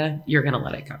whistle at you, you're going to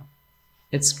let it go.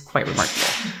 It's quite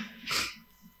remarkable.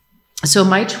 So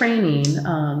my training,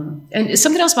 and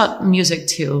something else about music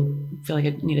too, I feel like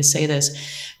I need to say this,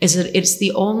 is that it's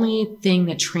the only thing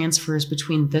that transfers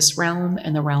between this realm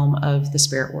and the realm of the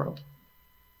spirit world.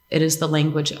 It is the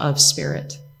language of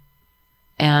spirit.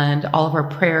 And all of our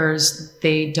prayers,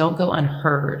 they don't go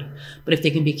unheard, but if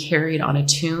they can be carried on a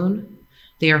tune,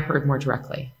 they are heard more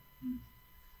directly.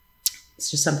 It's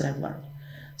just something I've learned.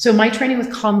 So my training with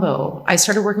Kambo, I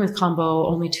started working with Kambo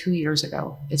only 2 years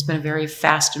ago. It's been a very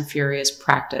fast and furious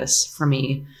practice for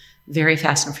me, very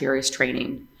fast and furious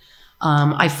training.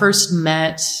 I first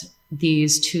met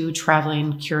these two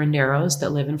traveling curanderos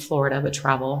that live in Florida but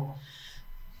travel,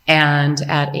 and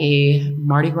at a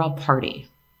Mardi Gras party.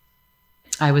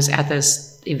 I was at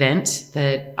this event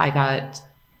that I got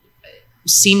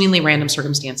seemingly random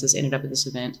circumstances, ended up at this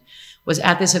event, was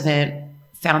at this event,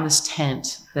 found this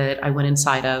tent that I went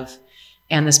inside of,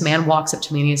 and this man walks up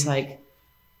to me and he's like,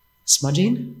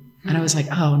 smudging? And I was like,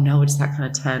 oh no, it's that kind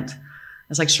of tent. I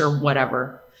was like, sure,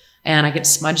 whatever. And I get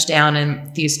smudged down,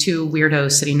 and these two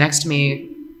weirdos sitting next to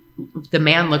me, the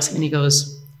man looks at me and he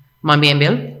goes,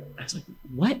 Mambiambil? I was like,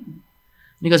 what? And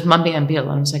he goes, Mambiambil.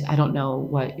 And I was like, I don't know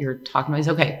what you're talking about. He's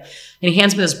okay. And he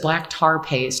hands me this black tar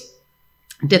paste,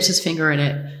 dips his finger in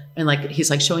it, and like, he's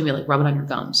like showing me, like, rub it on your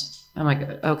gums. I'm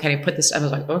like, okay, put this, I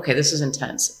was like, okay, this is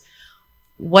intense.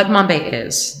 What mambe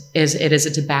is it is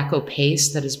a tobacco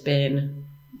paste that has been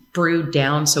brewed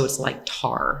down so it's like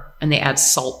tar, and they add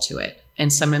salt to it.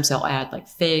 And sometimes they'll add like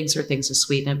figs or things to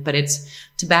sweeten it, but it's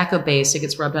tobacco based. It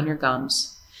gets rubbed on your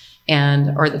gums,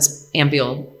 or that's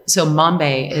ambiol. So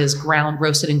mambe is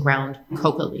roasted and ground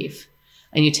coca leaf.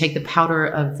 And you take the powder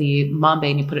of the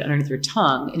mambe and you put it underneath your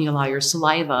tongue, and you allow your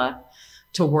saliva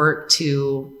to work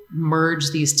to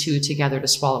merge these two together to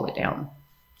swallow it down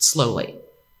slowly.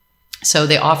 So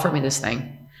they offer me this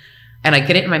thing, and I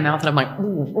get it in my mouth, and I'm like,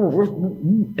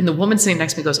 ooh. And the woman sitting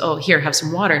next to me goes, oh, here, have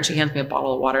some water. And she hands me a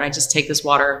bottle of water, and I just take this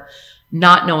water,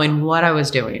 not knowing what I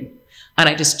was doing. And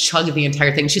I just chug the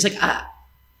entire thing. She's like,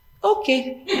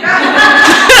 okay.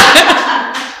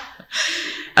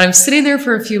 And I'm sitting there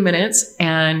for a few minutes,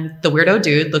 and the weirdo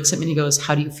dude looks at me and he goes,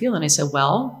 how do you feel? And I said,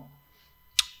 well,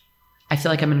 I feel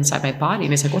like I'm inside my body.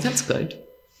 And he's like, well, that's good.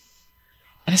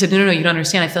 And I said, no, you don't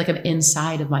understand. I feel like I'm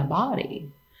inside of my body.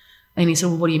 And he said,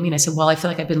 well, what do you mean? I said, well, I feel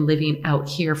like I've been living out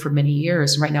here for many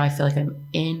years, and right now I feel like I'm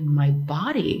in my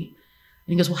body.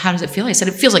 And he goes, well, how does it feel? I said,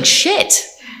 it feels like shit.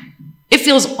 It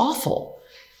feels awful.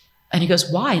 And he goes,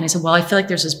 why? And I said, well, I feel like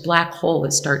there's this black hole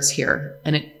that starts here,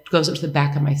 and it goes up to the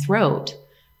back of my throat,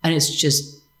 and it's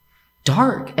just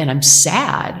dark, and I'm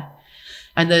sad.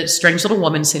 And the strange little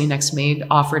woman sitting next to me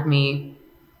offered me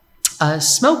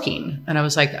smoking. And I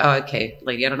was like, oh, okay,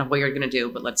 lady, I don't know what you're going to do,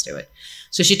 but let's do it.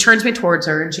 So she turns me towards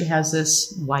her, and she has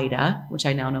this Wida, which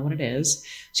I now know what it is.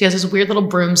 She has this weird little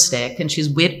broomstick, and she's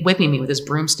whipping me with this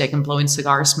broomstick and blowing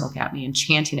cigar smoke at me and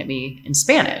chanting at me in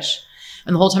Spanish.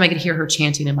 And the whole time I could hear her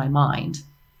chanting in my mind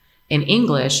in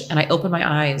English. And I opened my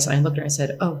eyes and I looked at her and I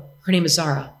said, oh, her name is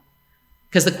Zara.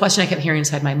 Because the question I kept hearing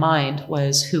inside my mind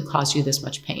was, who caused you this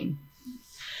much pain?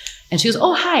 And she goes,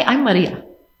 oh, hi, I'm Maria.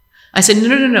 I said,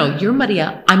 no, you're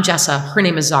Maria. I'm Jessa. Her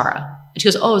name is Zara. And she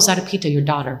goes, oh, Zarapita, your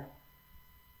daughter.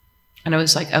 And I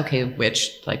was like, okay,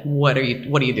 witch, like, what are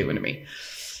you doing to me?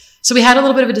 So we had a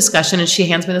little bit of a discussion, and she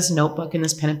hands me this notebook and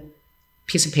this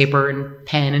piece of paper and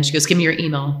pen. And she goes, give me your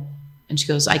email. And she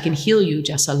goes, I can heal you,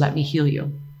 Jessa. Let me heal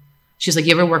you. She's like,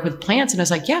 you ever work with plants? And I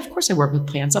was like, yeah, of course I work with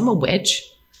plants. I'm a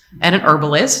witch and an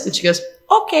herbalist. And she goes,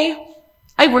 okay,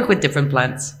 I work with different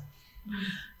plants.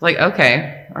 Like,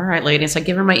 okay, all right, lady. So I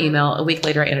give her my email. A week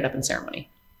later, I ended up in ceremony.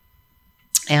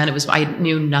 And I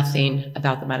knew nothing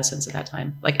about the medicines at that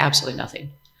time, like absolutely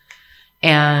nothing.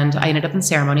 And I ended up in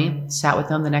ceremony, sat with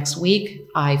them the next week.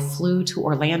 I flew to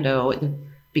Orlando at the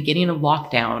beginning of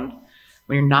lockdown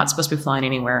when you're not supposed to be flying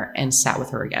anywhere, and sat with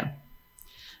her again.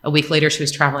 A week later, she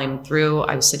was traveling through.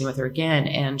 I was sitting with her again,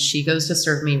 and she goes to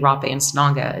serve me rape and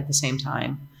sananga at the same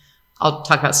time. I'll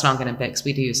talk about sananga in a bit because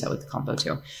we do use that with the Kambo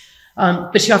too.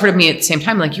 But she offered it to me at the same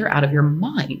time, like, you're out of your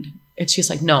mind. And she's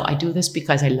like, no, I do this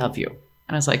because I love you.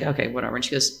 And I was like, okay, whatever. And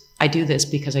she goes, I do this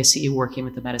because I see you working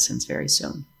with the medicines very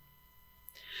soon.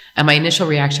 And my initial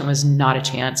reaction was not a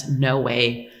chance. No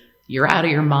way. You're out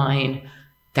of your mind.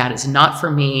 That is not for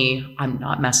me. I'm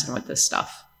not messing with this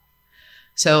stuff.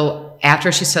 So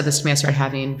after she said this to me, I started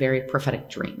having very prophetic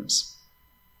dreams.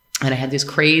 And I had these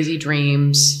crazy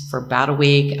dreams for about a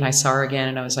week, and I saw her again,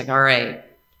 and I was like, all right,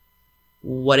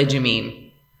 what did you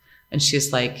mean? And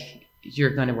she's like, you're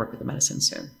going to work with the medicine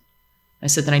soon. I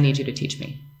said, then I need you to teach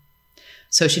me.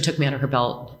 So she took me under her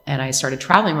belt, and I started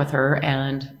traveling with her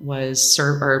and was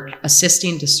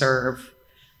assisting to serve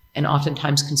and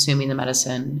oftentimes consuming the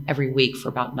medicine every week for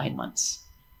about 9 months,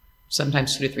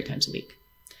 sometimes 2 to 3 times a week.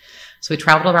 So we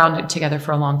traveled around together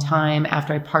for a long time.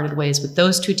 After I parted ways with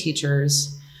those 2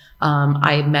 teachers,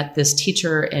 I met this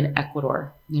teacher in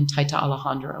Ecuador named Taita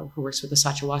Alejandro, who works with the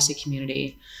Sachuasi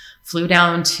community. Flew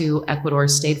down to Ecuador,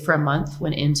 stayed for a month,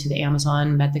 went into the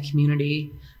Amazon, met the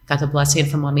community, got the blessing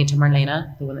from Mamita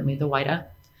Marlena, the one that made the Waida,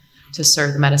 to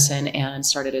serve the medicine, and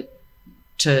started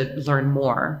to learn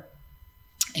more.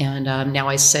 And now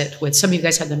I sit with, some of you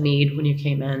guys had the mead when you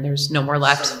came in. There's no more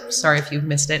left. Sorry if you've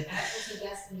missed it. That was the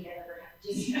best mead I've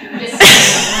ever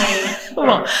had.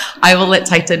 Well, I will let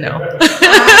Taita know. I was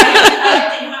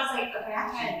like, okay,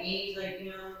 I've had mead, like,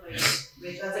 you know,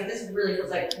 like, I was like, this really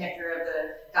feels like nectar of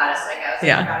the goddess. Like, I was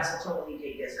like, the goddess will totally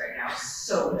dig this right now.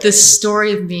 So good. The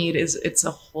story of mead it's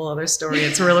a whole other story.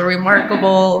 It's really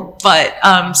remarkable.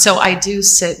 But so I do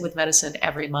sit with medicine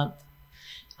every month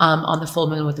on the full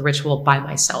moon with the ritual by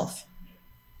myself,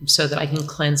 so that I can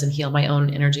cleanse and heal my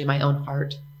own energy, my own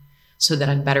heart, so that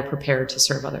I'm better prepared to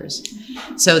serve others.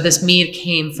 So this mead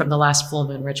came from the last full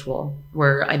moon ritual,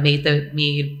 where I made the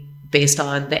mead based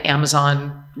on the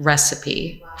Amazon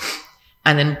recipe. Wow.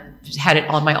 And then had it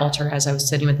on my altar as I was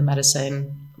sitting with the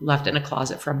medicine, left it in a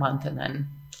closet for a month, and then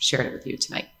shared it with you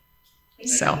tonight.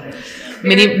 So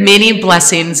many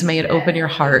blessings. May it open your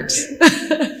heart.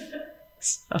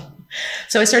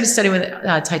 So I started studying with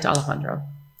Taita Alejandro.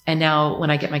 And now when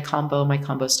I get my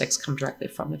combo sticks come directly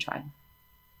from the tribe.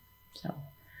 So,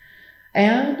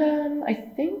 and I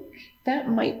think that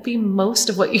might be most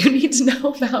of what you need to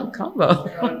know about Kambo.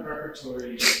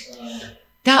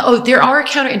 There are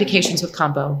counterindications with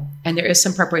Kambo, and there is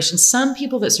some preparation. Some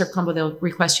people that serve Kambo, they'll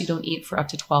request you don't eat for up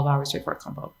to 12 hours before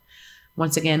Kambo.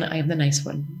 Once again, I am the nice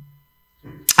one.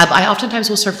 I oftentimes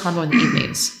will serve Kambo in the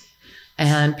evenings.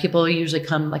 And people usually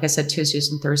come, like I said,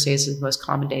 Tuesdays and Thursdays are the most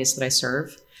common days that I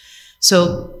serve.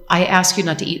 So I ask you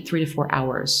not to eat 3 to 4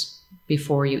 hours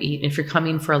before you eat. And if you're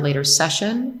coming for a later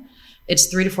session, it's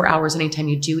 3 to 4 hours. Anytime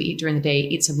you do eat during the day,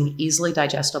 eat something easily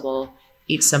digestible,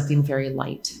 eat something very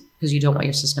light, because you don't want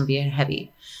your system being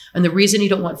heavy. And the reason you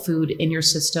don't want food in your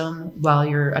system while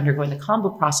you're undergoing the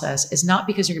Kambo process is not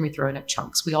because you're going to be throwing up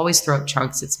chunks. We always throw up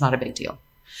chunks. It's not a big deal.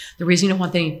 The reason you don't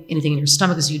want anything in your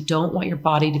stomach is you don't want your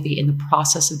body to be in the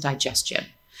process of digestion.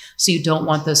 So you don't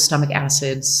want those stomach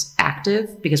acids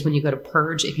active, because when you go to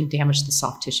purge, it can damage the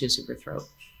soft tissues of your throat.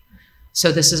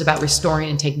 So this is about restoring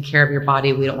and taking care of your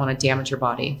body. We don't want to damage your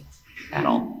body at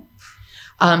all.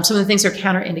 Some of the things that are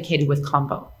counterindicated with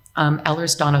Kambo.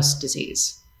 Ehlers-Danlos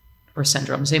disease or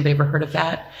syndrome. Has anybody ever heard of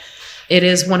that? It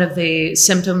is one of the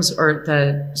symptoms or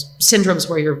the syndromes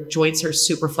where your joints are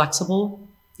super flexible.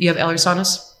 You have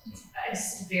Ehlers-Danlos?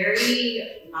 It's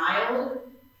very mild,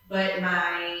 but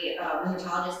my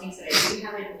rheumatologist thinks that I do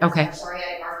have it. Okay.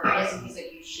 Psoriatic arthritis, and he's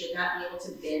like, you should not be able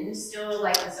to bend still,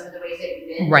 like in some of the ways that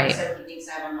you bend. Right. So he thinks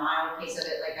I have a mild case of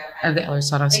it, like I've had. Of the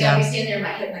Ehlers-Danlos, like yeah. I always stand there and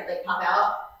my hip might like pop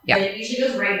out. Yeah. But it usually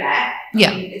goes right back.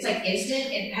 Yeah. I mean, it's like instant,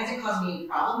 and it hasn't caused me any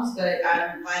problems, but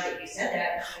I'm glad that you said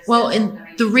that. Well, and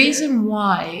the reason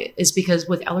why is because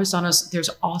with Ehlers-Danlos, there's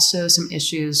also some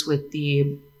issues with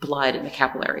the blood in the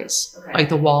capillaries. Okay. Like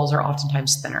the walls are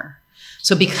oftentimes thinner.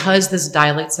 So because this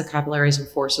dilates the capillaries and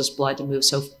forces blood to move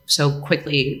so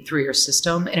quickly through your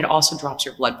system, and it also drops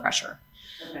your blood pressure.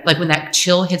 Okay. Like when that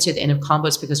chill hits you at the end of Kambo,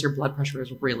 it's because your blood pressure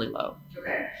is really low.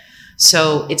 Okay.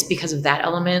 So it's because of that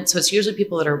element. So it's usually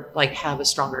people that are like have a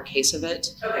stronger case of it.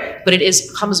 Okay. But it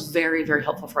becomes very, very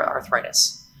helpful for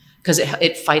arthritis because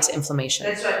it fights inflammation.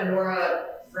 That's what Nora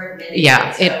recommended.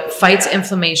 Yeah, so, it fights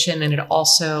inflammation, and it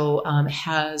also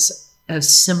has a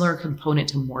similar component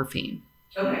to morphine.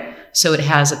 Okay. So it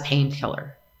has a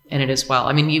painkiller in it as well.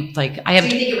 I mean, I have.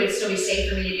 Do you think it would still be safe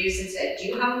for me to do since I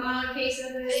do have a mild case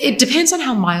of it? It depends on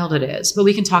how mild it is, but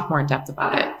we can talk more in depth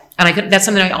about it. And that's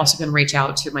something I also can reach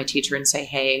out to my teacher and say,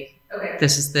 hey,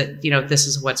 this is this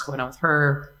is what's going on with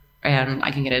her. And I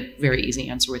can get a very easy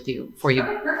answer for you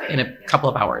in a couple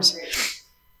of hours.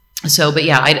 So, but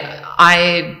yeah,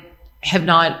 I have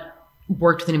not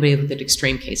worked with anybody with an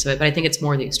extreme case of it, but I think it's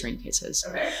more the extreme cases.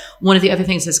 One of the other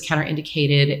things that's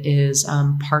counterindicated is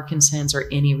Parkinson's or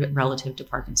any relative to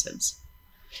Parkinson's.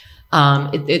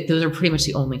 Those are pretty much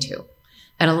the only two.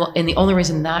 And the only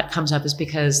reason that comes up is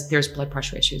because there's blood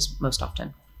pressure issues most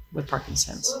often with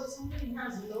Parkinson's. So if somebody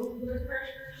has low blood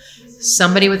pressure?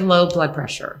 Somebody with low blood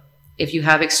pressure. If you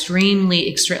have extreme,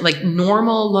 like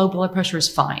normal low blood pressure is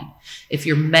fine. If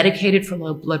you're medicated for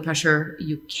low blood pressure,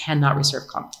 you cannot receive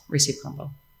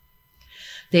Kambo.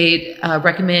 They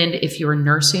recommend if you're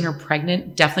nursing or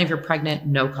pregnant, definitely if you're pregnant,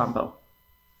 no Kambo.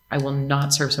 I will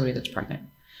not serve somebody that's pregnant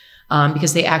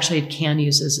because they actually can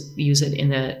use it in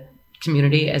the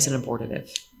community as an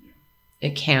abortive.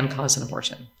 It can cause an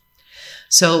abortion.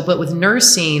 So, but with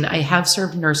nursing, I have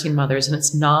served nursing mothers, and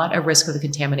it's not a risk of the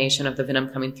contamination of the venom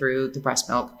coming through the breast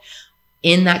milk.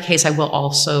 In that case, I will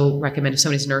also recommend if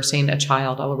somebody's nursing a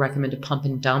child, I will recommend to pump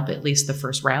and dump at least the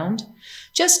first round,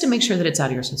 just to make sure that it's out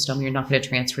of your system. You're not going to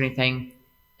transfer anything.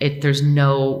 There's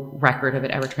no record of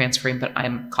it ever transferring, but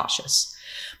I'm cautious.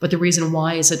 But the reason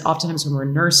why is that oftentimes when we're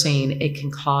nursing, it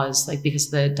can cause, because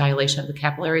of the dilation of the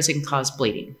capillaries, it can cause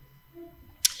bleeding.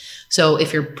 So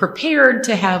if you're prepared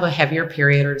to have a heavier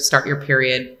period or to start your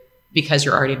period because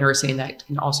you're already nursing, that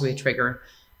can also be a trigger.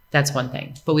 That's one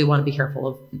thing. But we want to be careful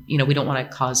of, we don't want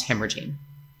to cause hemorrhaging.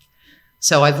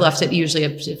 So I've left it usually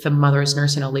if a mother is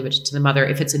nursing, I'll leave it to the mother.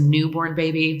 If it's a newborn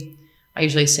baby, I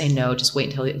usually say no, just wait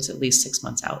until it's at least 6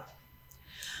 months out.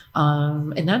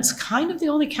 And that's kind of the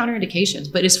only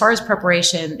counterindications. But as far as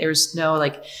preparation, there's no,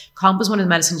 Kambo is one of the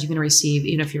medicines you can receive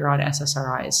even if you're on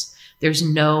SSRIs. There's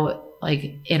no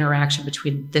interaction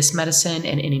between this medicine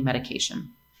and any medication.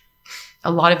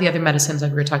 A lot of the other medicines, like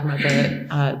we were talking about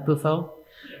the Bufo,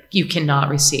 you cannot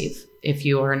receive if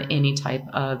you are in any type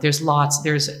of,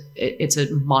 it's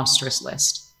a monstrous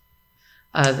list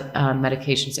of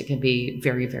medications that can be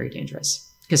very, very dangerous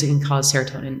because it can cause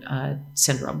serotonin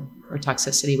syndrome or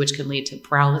toxicity, which can lead to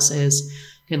paralysis,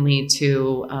 can lead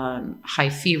to high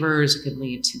fevers, it can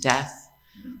lead to death.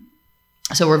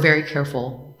 So we're very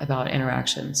careful about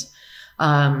interactions.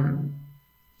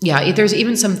 There's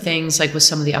even some things like with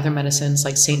some of the other medicines,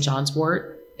 like St. John's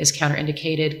wort is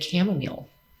counterindicated. Chamomile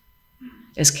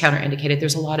is counterindicated.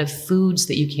 There's a lot of foods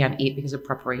that you can't eat because of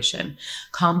preparation.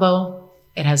 Kambo,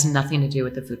 it has nothing to do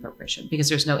with the food preparation because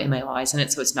there's no MAOIs in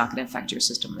it, so it's not going to affect your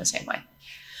system in the same way.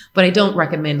 But I don't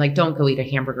recommend, don't go eat a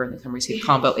hamburger and then come receive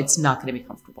Kambo. It's not going to be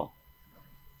comfortable.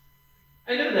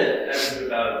 I know that as of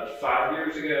about 5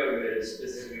 years ago, it was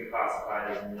specifically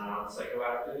classified as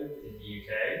non-psychoactive in the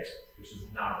UK, which is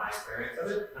not my experience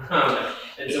of it.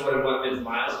 And so what is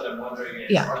mild, but I'm wondering, are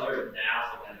there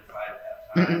now identified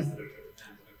peptides that are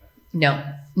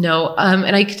No.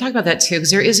 And I can talk about that too,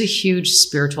 because there is a huge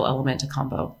spiritual element to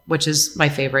Kambo, which is my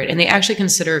favorite. And they actually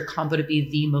consider Kambo to be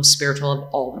the most spiritual of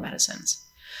all the medicines.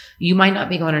 You might not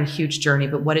be going on a huge journey,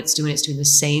 but what it's doing the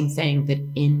same thing that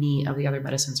any of the other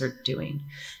medicines are doing.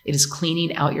 It is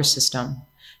cleaning out your system.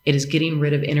 It is getting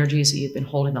rid of energies that you've been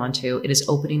holding on to. It is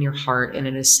opening your heart, and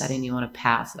it is setting you on a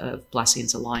path of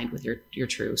blessings aligned with your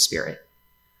true spirit.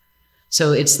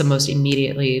 So it's the most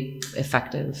immediately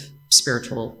effective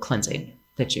spiritual cleansing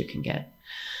that you can get.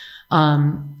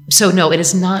 So no, it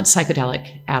is not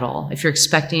psychedelic at all. If you're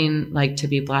expecting to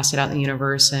be blasted out in the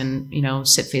universe and,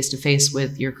 sit face to face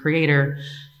with your creator,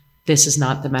 this is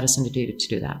not the medicine to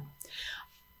do that.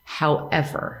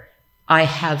 However, I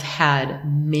have had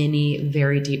many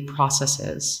very deep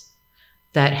processes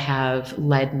that have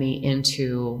led me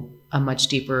into a much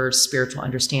deeper spiritual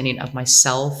understanding of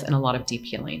myself and a lot of deep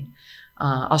healing.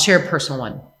 I'll share a personal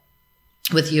one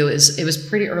with you. It was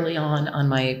pretty early on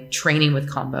my training with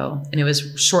Kambo, and it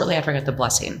was shortly after I got the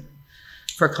blessing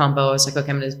for Kambo. I was like, okay,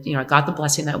 I'm gonna, I got the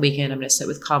blessing that weekend. I'm gonna sit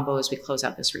with Kambo as we close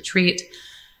out this retreat.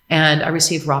 And I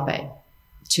received Rape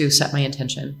to set my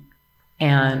intention.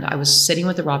 And I was sitting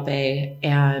with the Rape,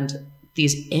 and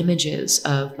these images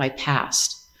of my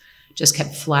past just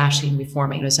kept flashing before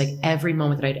me. It was like every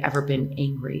moment that I'd ever been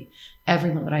angry,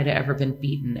 every moment I had ever been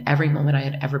beaten, every moment I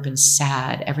had ever been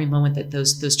sad, every moment that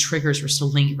those triggers were still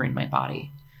lingering in my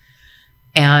body.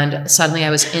 And suddenly I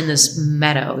was in this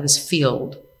meadow, this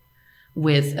field,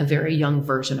 with a very young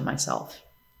version of myself.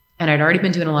 And I'd already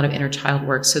been doing a lot of inner child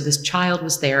work. So this child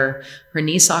was there. Her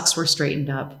knee socks were straightened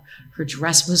up. Her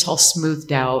dress was all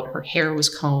smoothed out. Her hair was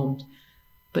combed.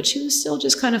 but she was still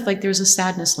just kind of like, there's a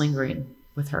sadness lingering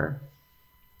with her.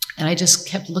 And I just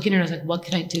kept looking at her. I was like, what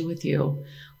can I do with you?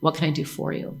 What can I do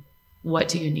for you? What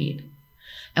do you need?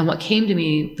 And what came to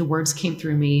me, the words came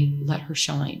through me, let her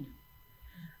shine.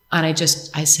 And I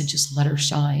said, just let her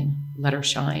shine, let her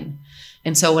shine.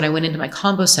 And so when I went into my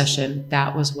Kambo session,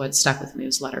 that was what stuck with me,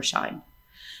 was let her shine.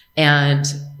 And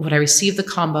when I received the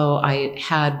Kambo, I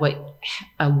had what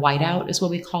a whiteout is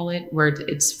what we call it, where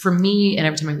it's, for me, and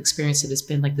every time I've experienced it, it's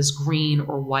been like this green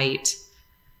or white,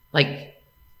 like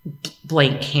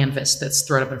blank canvas that's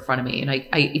thrown up in front of me. And I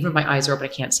even if my eyes are open, I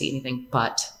can't see anything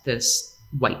but this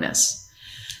whiteness.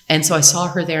 And so I saw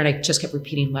her there and I just kept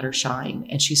repeating, let her shine.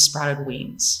 And she sprouted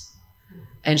wings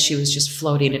and she was just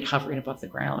floating and hovering above the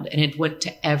ground. And it went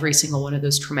to every single one of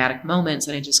those traumatic moments.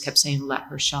 And I just kept saying, let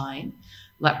her shine,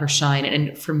 let her shine.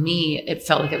 And for me, it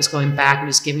felt like it was going back and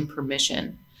just giving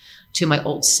permission to my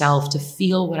old self to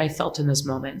feel what I felt in those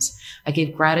moments. I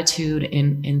gave gratitude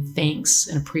and thanks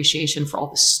and appreciation for all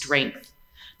the strength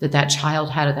that that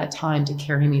child had at that time to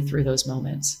carry me through those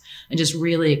moments, and just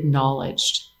really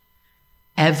acknowledged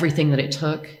everything that it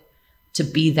took to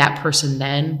be that person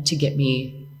then to get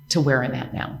me to where I'm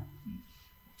at now.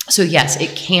 So yes,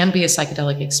 it can be a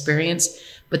psychedelic experience,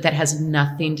 but that has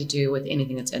nothing to do with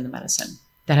anything that's in the medicine.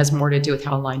 That has more to do with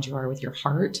how aligned you are with your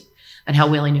heart and how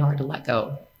willing you are to let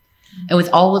go. And with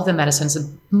all of the medicines, the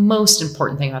most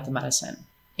important thing about the medicine,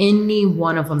 any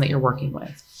one of them that you're working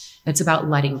with, it's about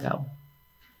letting go.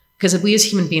 Because we as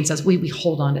human beings, we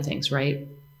hold on to things, right?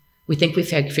 We think we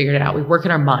figured it out. We work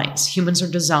in our minds. Humans are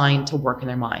designed to work in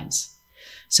their minds.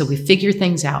 So we figure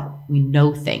things out. We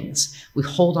know things. We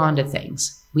hold on to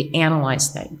things. We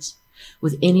analyze things.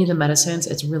 With any of the medicines,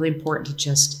 it's really important to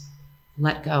just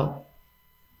let go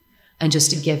and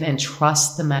just to give in.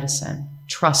 Trust the medicine.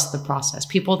 Trust the process.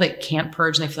 People that can't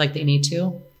purge and they feel like they need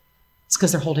to, it's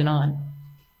because they're holding on.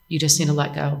 You just need to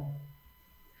let go.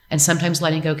 And sometimes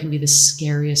letting go can be the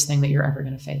scariest thing that you're ever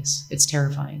going to face. It's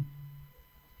terrifying.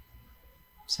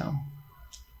 So,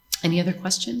 any other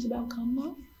questions about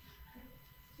Kambo?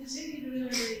 Is it you do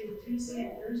it every Tuesday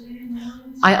and Thursday in the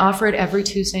mornings? I offer it every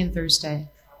Tuesday and Thursday.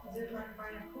 Is it like by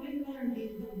appointment or do you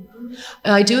do group?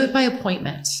 I do it by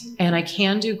appointment, and I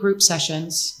can do group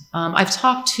sessions. I've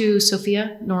talked to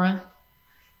Sophia Nora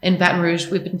in Baton Rouge.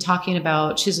 We've been talking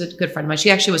about, she's a good friend of mine.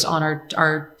 She actually was on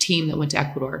our team that went to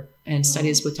Ecuador and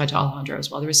studies with Tata Alejandro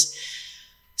as well. There was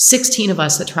 16 of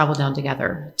us that traveled down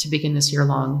together to begin this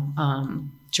year-long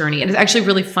journey. And it's actually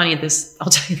really funny, I'll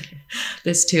tell you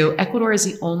this too. Ecuador is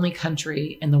the only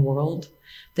country in the world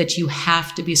that you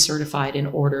have to be certified in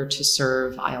order to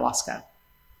serve ayahuasca.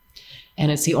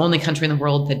 And it's the only country in the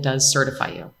world that does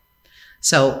certify you.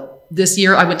 So this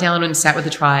year I went down and sat with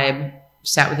the tribe,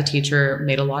 sat with the teacher,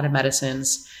 made a lot of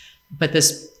medicines. But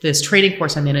this training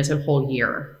course I'm in is a whole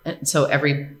year. And so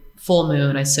every full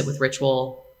moon I sit with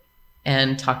ritual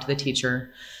and talk to the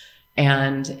teacher.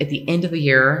 And at the end of the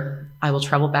year, I will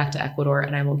travel back to Ecuador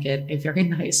and I will get a very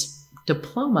nice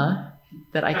diploma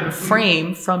that I can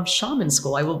frame from shaman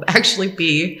school. I will actually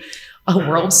be a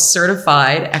world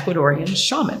certified Ecuadorian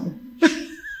shaman.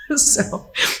 So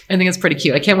I think it's pretty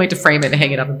cute. I can't wait to frame it and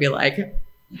hang it up and be like,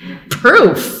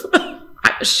 proof, I'm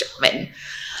a shaman.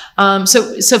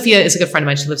 So Sophia is a good friend of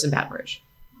mine. She lives in Baton Rouge,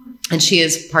 and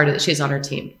she's on our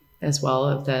team as well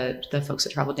of the folks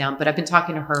that travel down. But I've been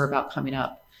talking to her about coming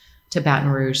up to Baton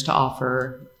Rouge to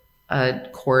offer a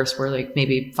course where like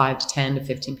maybe 5 to 10 to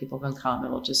 15 people can come,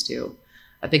 and we'll just do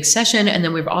a big session. And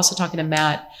then we were also talking to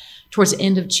Matt towards the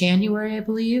end of January, I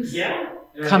believe. Yeah.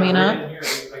 Coming up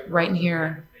Right in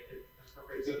here.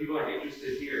 So if people are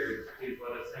interested here, please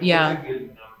let us know. Yeah. What's a good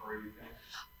number, you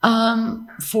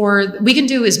think? We can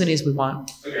do as many as we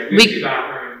want. Okay, we have 2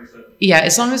 bathrooms. Yeah,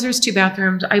 as long as there's 2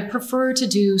 bathrooms. I prefer to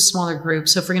do smaller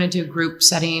groups. So if we're going to do a group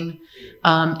setting,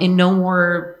 in no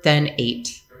more than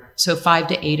 8. So 5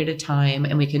 to 8 at a time,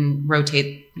 and we can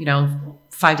rotate,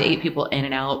 5 to 8 people in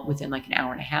and out within like an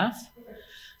hour and a half.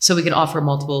 So we can offer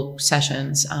multiple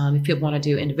sessions. If people want to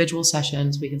do individual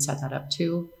sessions, we can set that up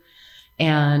too.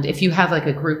 And if you have like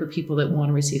a group of people that want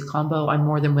to receive Kambo, I'm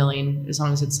more than willing, as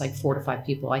long as it's like 4 to 5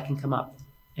 people, I can come up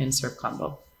and serve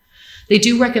Kambo. They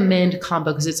do recommend Kambo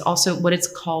because it's also what it's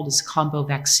called is Kambo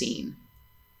vaccine.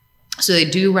 So they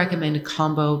do recommend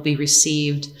Kambo be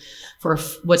received for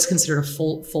what's considered a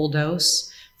full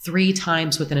dose 3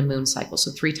 times within a moon cycle. So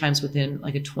 3 times within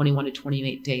like a 21 to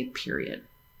 28 day period.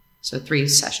 So 3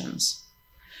 sessions.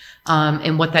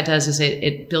 And what that does is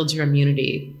it builds your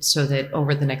immunity so that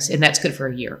over the next, and that's good for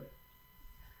a year.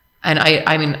 And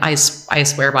I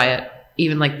swear by it.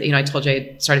 Even like, I told you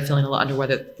I started feeling a little under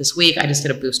weather this week. I just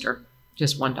did a booster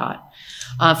just 1 dot.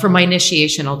 For my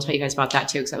initiation, I'll tell you guys about that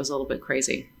too, because that was a little bit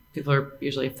crazy. People are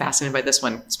usually fascinated by this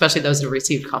one, especially those who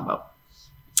received Kambo.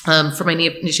 For my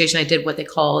initiation, I did what they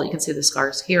call, you can see the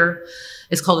scars here.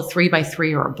 It's called a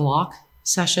 3x3 or a block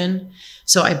session.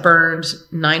 So I burned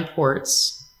 9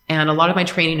 ports, and a lot of my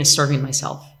training is serving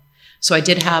myself. So I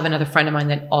did have another friend of mine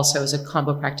that also is a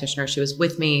Kambo practitioner. She was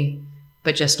with me,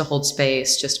 but just to hold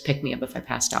space, just to pick me up if I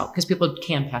passed out, because people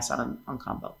can pass out on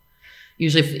Kambo.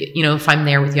 Usually, if I'm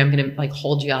there with you, I'm going to like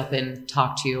hold you up and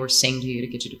talk to you or sing to you to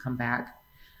get you to come back.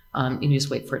 And you just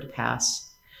wait for it to pass.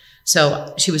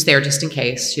 So she was there just in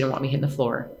case. She didn't want me hitting the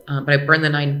floor. But I burned the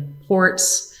 9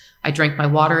 ports. I drank my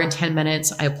water in 10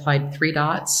 minutes. I applied 3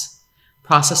 dots,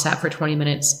 processed that for 20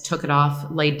 minutes, took it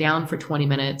off, laid down for 20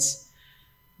 minutes,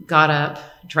 got up,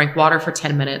 drank water for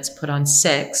 10 minutes, put on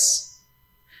 6,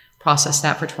 processed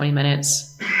that for 20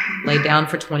 minutes, laid down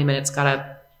for 20 minutes, got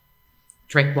up,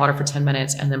 drank water for 10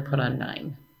 minutes, and then put on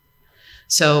 9.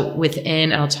 So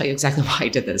within, and I'll tell you exactly why I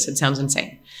did this. It sounds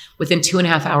insane. Within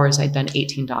 2.5 hours, I'd done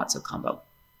 18 dots of Kambo.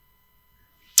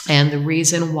 And the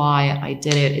reason why I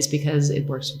did it is because it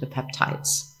works with the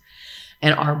peptides.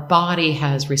 And our body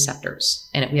has receptors,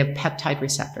 and we have peptide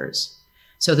receptors.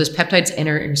 So those peptides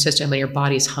enter your system and your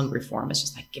body's hungry for them. It's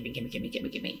just like, gimme, gimme, gimme, gimme,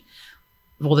 gimme.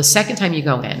 Well, the second time you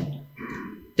go in,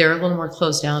 they're a little more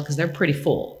closed down because they're pretty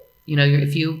full.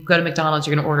 If you go to McDonald's,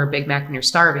 you're going to order a Big Mac when you're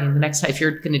starving. The next time, if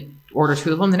you're going to order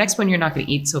 2 of them, the next one you're not going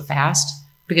to eat so fast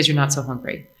because you're not so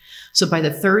hungry. So by the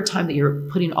 3rd time that you're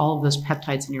putting all of those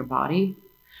peptides in your body,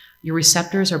 your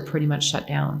receptors are pretty much shut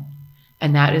down.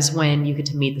 And that is when you get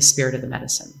to meet the spirit of the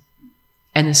medicine.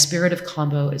 And the spirit of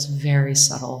Kambo is very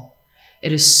subtle.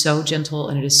 It is so gentle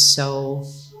and it is so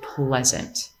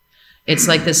pleasant. It's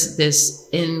like this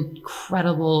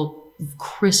incredible,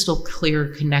 crystal clear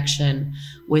connection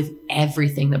with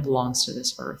everything that belongs to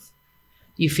this earth.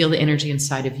 You feel the energy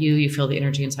inside of you. You feel the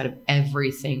energy inside of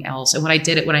everything else. And when I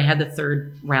did it, when I had the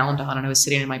 3rd round on and I was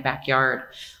sitting in my backyard,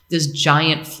 this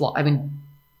gigantic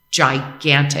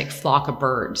flock of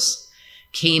birds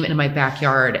came into my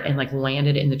backyard and like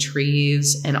landed in the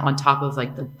trees and on top of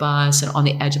like the bus and on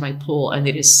the edge of my pool. And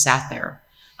they just sat there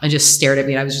and just stared at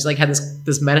me. And I was just like, had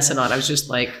this medicine on. I was just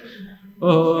like,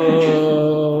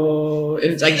 oh,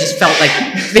 I just felt like,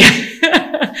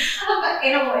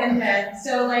 animal impact.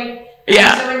 So like,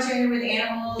 yeah. I'm so in tune with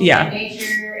animals and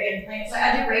nature and plants. Like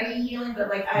I do Reiki healing, but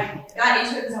like I got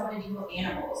into it because I wanted to do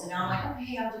animals. And now I'm like,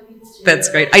 okay, I'll do people too. That's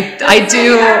great. I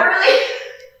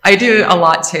do a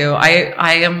lot too.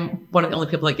 I am one of the only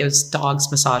people that gives dogs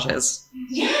massages.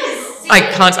 Yes.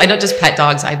 I don't just pet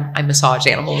dogs. I massage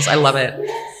animals. I love it.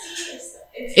 Yes.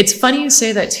 It's funny you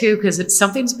say that too, because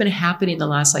something's been happening the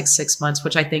last like 6 months,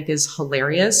 which I think is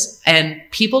hilarious. And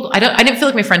people, I didn't feel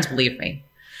like my friends believed me.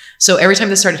 So every time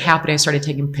this started happening, I started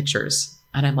taking pictures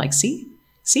and I'm like, see.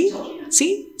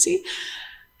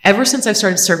 Ever since I've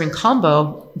started serving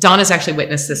Kambo, Donna's actually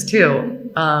witnessed this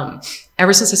too.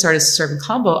 Ever since I started serving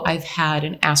Kambo, I've had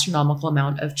an astronomical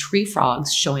amount of tree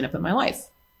frogs showing up in my life.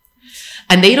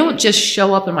 And they don't just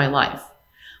show up in my life.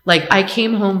 Like I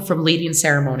came home from leading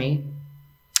ceremony,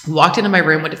 walked into my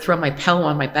room, went to throw my pillow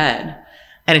on my bed,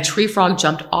 and a tree frog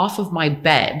jumped off of my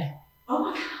bed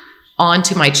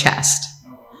onto my chest.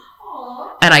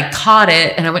 And I caught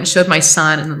it and I went and showed my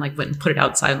son and then like went and put it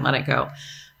outside and let it go.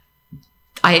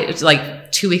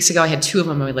 Like 2 weeks ago, I had 2 of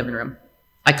them in my living room.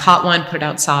 I caught one, put it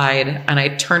outside, and I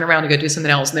turned around to go do something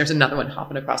else, and there's another one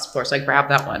hopping across the floor. So I grabbed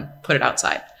that one, put it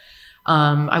outside.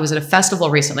 I was at a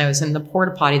festival recently. I was in the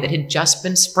porta potty that had just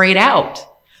been sprayed out.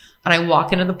 And I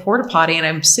walk into the porta potty and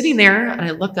I'm sitting there and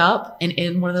I look up, and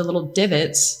in one of the little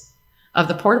divots of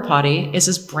the porta potty is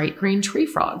this bright green tree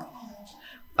frog.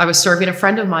 I was serving a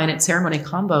friend of mine at ceremony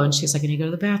Kambo, and she's like, I need to go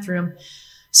to the bathroom.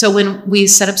 So when we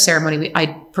set up ceremony, I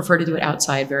prefer to do it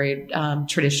outside, very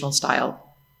traditional style.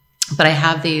 But I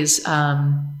have these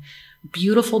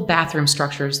beautiful bathroom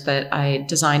structures that I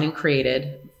designed and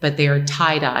created, but they are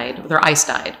tie-dyed, they're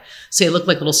ice-dyed. So they look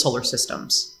like little solar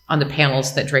systems on the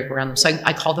panels that drape around them. So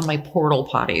I call them my portal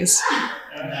potties.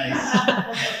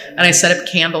 And I set up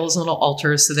candles and little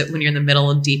altars so that when you're in the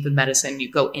middle and deep in medicine, you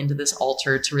go into this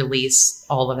altar to release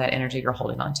all of that energy you're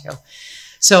holding on to.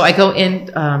 So I go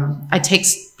in, I take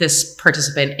this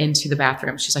participant into the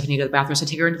bathroom. She's like, I need to go to the bathroom. So I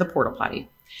take her into the porta potty.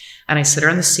 And I sit her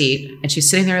on the seat and she's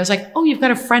sitting there. I was like, oh, you've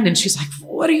got a friend. And she's like,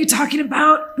 what are you talking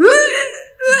about?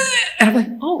 And I'm like,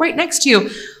 oh, right next to you.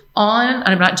 And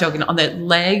I'm not joking, on the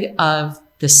leg of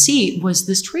the seat was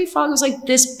this tree frog. It was like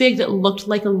this big that looked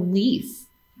like a leaf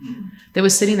that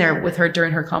was sitting there with her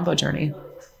during her Kambo journey.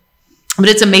 But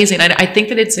it's amazing. I think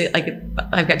that it's like,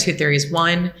 I've got 2 theories.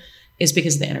 One is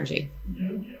because of the energy.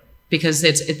 because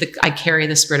I carry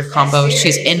the spirit of Kambo.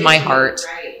 She's in my heart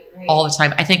all the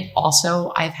time. I think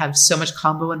also I have so much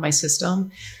Kambo in my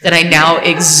system that I now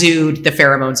exude the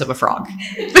pheromones of a frog.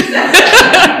 They're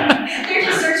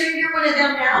just searching. You're one of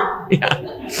them now.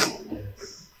 Yeah.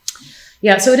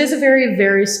 Yeah. So it is a very,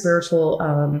 very spiritual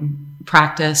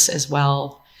practice as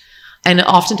well. And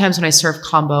oftentimes when I serve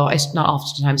Kambo, not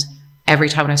oftentimes, every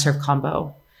time when I serve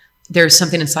Kambo, there's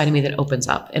something inside of me that opens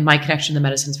up, and my connection to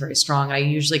medicine is very strong. And I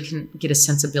usually can get a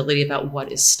sensibility about what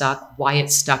is stuck, why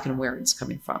it's stuck, and where it's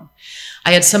coming from.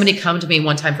 I had somebody come to me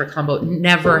one time for Kambo,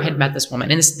 never had met this woman.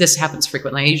 And this happens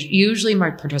frequently. Usually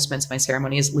my participants in my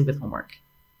ceremonies leave with homework.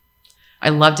 I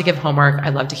love to give homework. I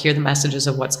love to hear the messages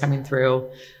of what's coming through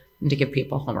and to give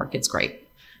people homework. It's great.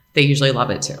 They usually love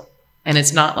it too. And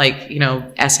it's not like, you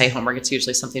know, essay homework. It's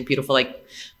usually something beautiful, like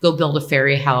go build a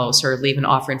fairy house or leave an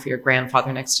offering for your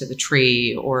grandfather next to the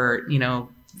tree, or, you know,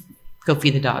 go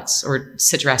feed the ducks or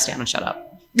sit your ass down and shut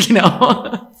up, you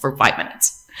know, for 5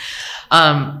 minutes.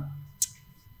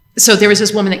 So there was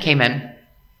this woman that came in.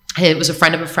 It was a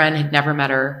friend of a friend, had never met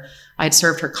her. I'd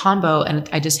served her Kambo, and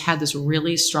I just had this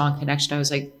really strong connection. I was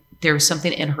like, there was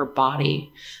something in her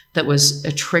body that was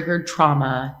a triggered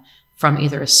trauma from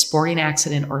either a sporting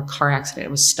accident or a car accident.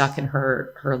 It was stuck in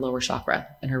her lower chakra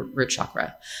and her root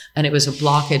chakra. And it was a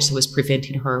blockage that was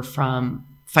preventing her from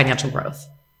financial growth.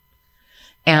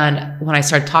 And when I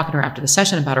started talking to her after the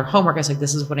session about her homework, I was like,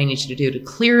 this is what I need you to do to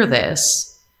clear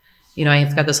this. You know,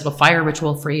 I've got this little fire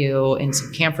ritual for you and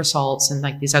some camphor salts and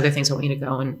like these other things. I want you to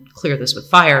go and clear this with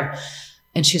fire.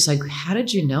 And she's like, how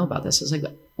did you know about this? I was like,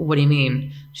 what do you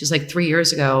mean? She's like, 3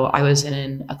 years ago, I was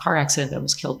in a car accident that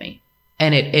almost killed me.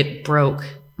 And it broke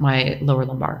my lower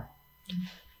lumbar.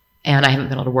 And I haven't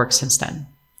been able to work since then.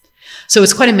 So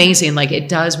it's quite amazing. Like, it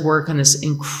does work on this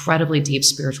incredibly deep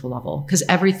spiritual level, because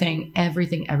everything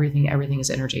is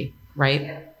energy, right?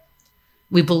 Yeah.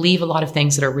 We believe a lot of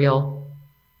things that are real.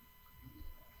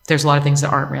 There's a lot of things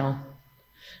that aren't real,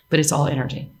 but it's all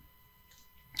energy.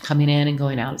 Coming in and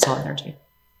going out, it's all energy.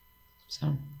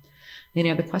 So,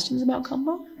 any other questions about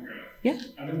Kambo? Okay. Yeah.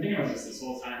 I've been thinking about this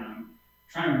whole time. I'm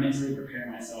trying to mentally prepare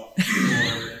myself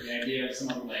for the idea of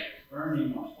someone like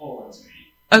burning a hole into me.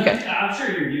 Okay. I'm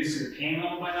sure you're used to the pain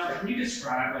level by now, but can you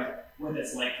describe like what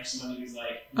that's like for somebody who's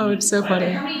like? Oh, it's so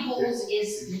funny. How many holes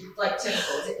is like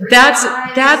typical? Is it 3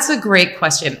 That's a great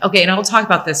question. Okay, and I'll talk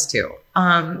about this too.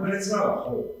 But it's not a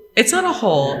hole. It's not a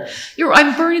hole. Yeah.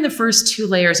 I'm burning the first 2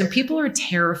 layers, and people are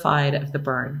terrified of the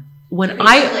burn. When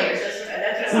I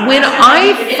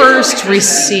first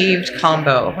received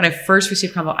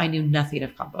Kambo, I knew nothing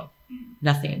of Kambo,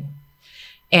 nothing.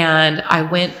 And I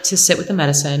went to sit with the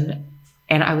medicine,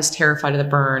 and I was terrified of the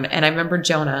burn. And I remember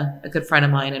Jonah, a good friend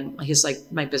of mine, and he's like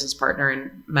my business partner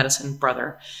and medicine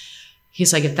brother.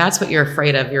 He's like, if that's what you're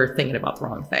afraid of, you're thinking about the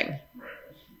wrong thing.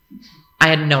 I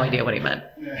had no idea what he meant.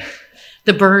 Yeah.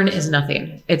 The burn is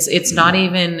nothing. It's not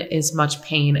even as much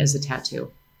pain as a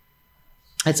tattoo.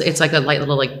 It's like a light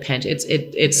little like pinch.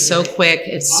 It's so quick.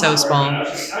 It's so small. I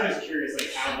was just curious,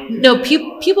 like how deep. No,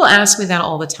 people ask me that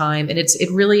all the time, and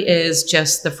it really is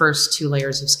just the first 2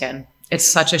 layers of skin.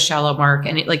 It's such a shallow mark,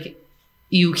 and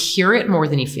you hear it more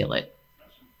than you feel it.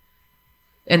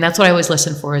 And that's what I always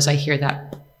listen for, is I hear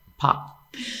that pop.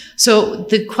 So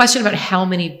the question about how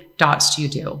many dots do you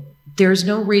do? There's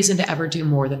no reason to ever do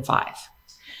more than 5.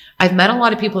 I've met a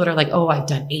lot of people that are like, oh, I've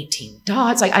done 18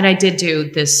 dots. And I did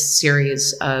do this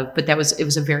series but it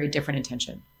was a very different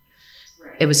intention.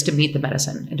 Right. It was to meet the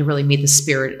medicine and to really meet the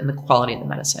spirit and the quality of the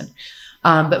medicine.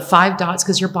 But 5 dots,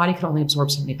 because your body can only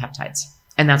absorb so many peptides.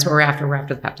 And that's what we're after. We're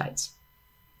after the peptides.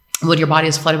 When your body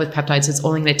is flooded with peptides, it's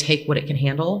only going to take what it can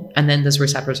handle. And then those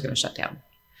receptors are going to shut down.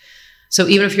 So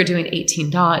even if you're doing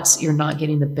 18 dots, you're not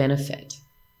getting the benefit.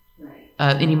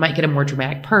 And you might get a more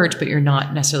dramatic purge, but you're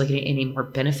not necessarily getting any more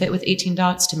benefit with 18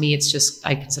 dots. To me, it's just,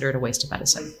 I consider it a waste of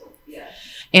medicine. Yeah.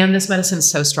 And this medicine is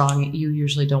so strong, you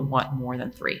usually don't want more than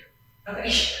 3.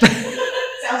 Okay.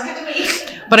 Sounds good to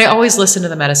me. But I always listen to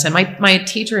the medicine. My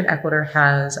teacher in Ecuador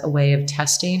has a way of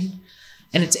testing,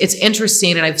 and it's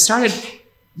interesting. And I've started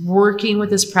working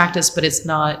with this practice, but it's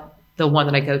not the one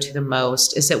that I go to the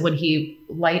most, is that when he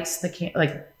lights the candle,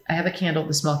 like I have a candle,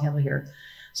 the small candle here.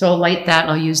 So I'll light that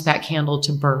and I'll use that candle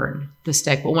to burn the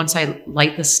stick. But once I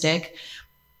light the stick,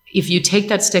 if you take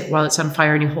that stick while it's on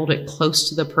fire and you hold it close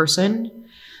to the person,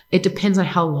 it depends on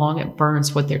how long it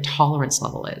burns, what their tolerance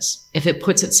level is. If it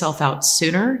puts itself out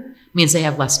sooner, it means they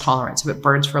have less tolerance. If it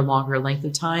burns for a longer length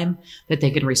of time, that they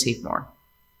can receive more.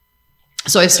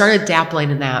 So I've started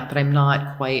dabbling in that, but I'm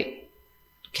not quite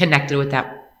connected with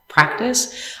that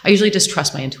practice. I usually just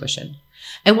trust my intuition.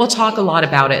 And we'll talk a lot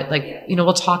about it. Like, you know,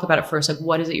 we'll talk about it first. Like,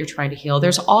 what is it you're trying to heal?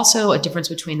 There's also a difference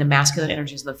between the masculine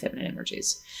energies and the feminine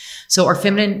energies. So our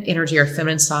feminine energy, our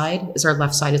feminine side is our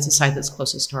left side. It's the side that's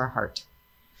closest to our heart.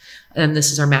 And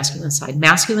this is our masculine side.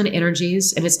 Masculine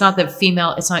energies, and it's not the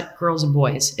female, it's not girls and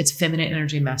boys. It's feminine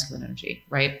energy and masculine energy,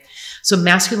 right? So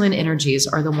masculine energies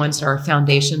are the ones that are our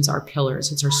foundations, our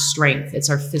pillars. It's our strength. It's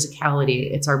our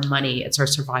physicality. It's our money. It's our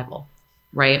survival,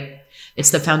 right?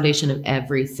 It's the foundation of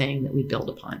everything that we build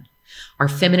upon. Our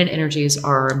feminine energies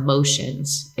are our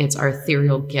emotions. It's our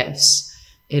ethereal gifts.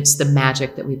 It's the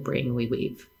magic that we bring and we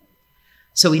weave.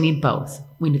 So we need both.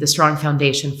 We need the strong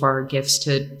foundation for our gifts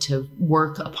to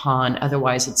work upon.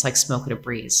 Otherwise, it's like smoke at a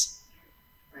breeze.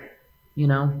 You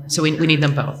know, so we need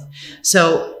them both.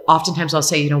 So oftentimes I'll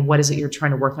say, you know, what is it you're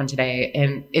trying to work on today?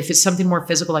 And if it's something more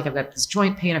physical, like I've got this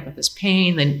joint pain, I've got this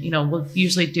pain, then, you know, we'll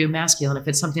usually do masculine. If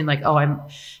it's something like, oh,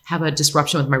 have a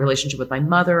disruption with my relationship with my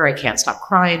mother, I can't stop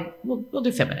crying, we'll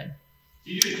do feminine.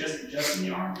 Do you do it just in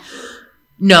the arms?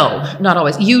 No, not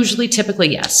always. Usually, typically,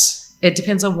 yes. It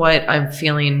depends on what I'm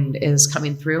feeling is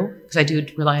coming through, because I do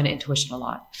rely on intuition a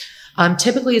lot.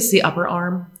 Typically, it's the upper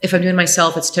arm. If I'm doing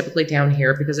myself, it's typically down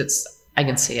here because I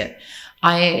can see it.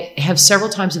 I have several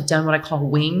times have done what I call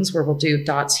wings, where we'll do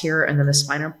dots here and then the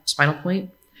spinal point.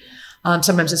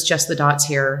 Sometimes it's just the dots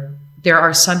here. There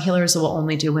are some healers that will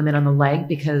only do women on the leg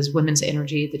because women's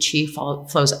energy, the chi,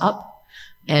 flows up,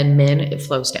 and men, it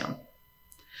flows down.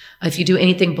 If you do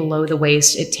anything below the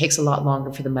waist, it takes a lot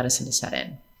longer for the medicine to set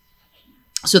in.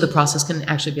 So the process can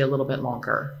actually be a little bit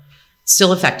longer.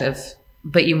 Still effective,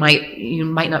 but you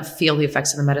might not feel the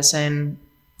effects of the medicine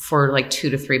for like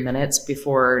 2 to 3 minutes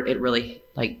before it really,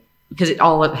 like, because it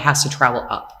has to travel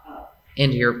up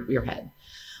into your head.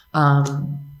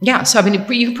 Yeah, so I mean,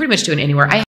 you can pretty much do it anywhere.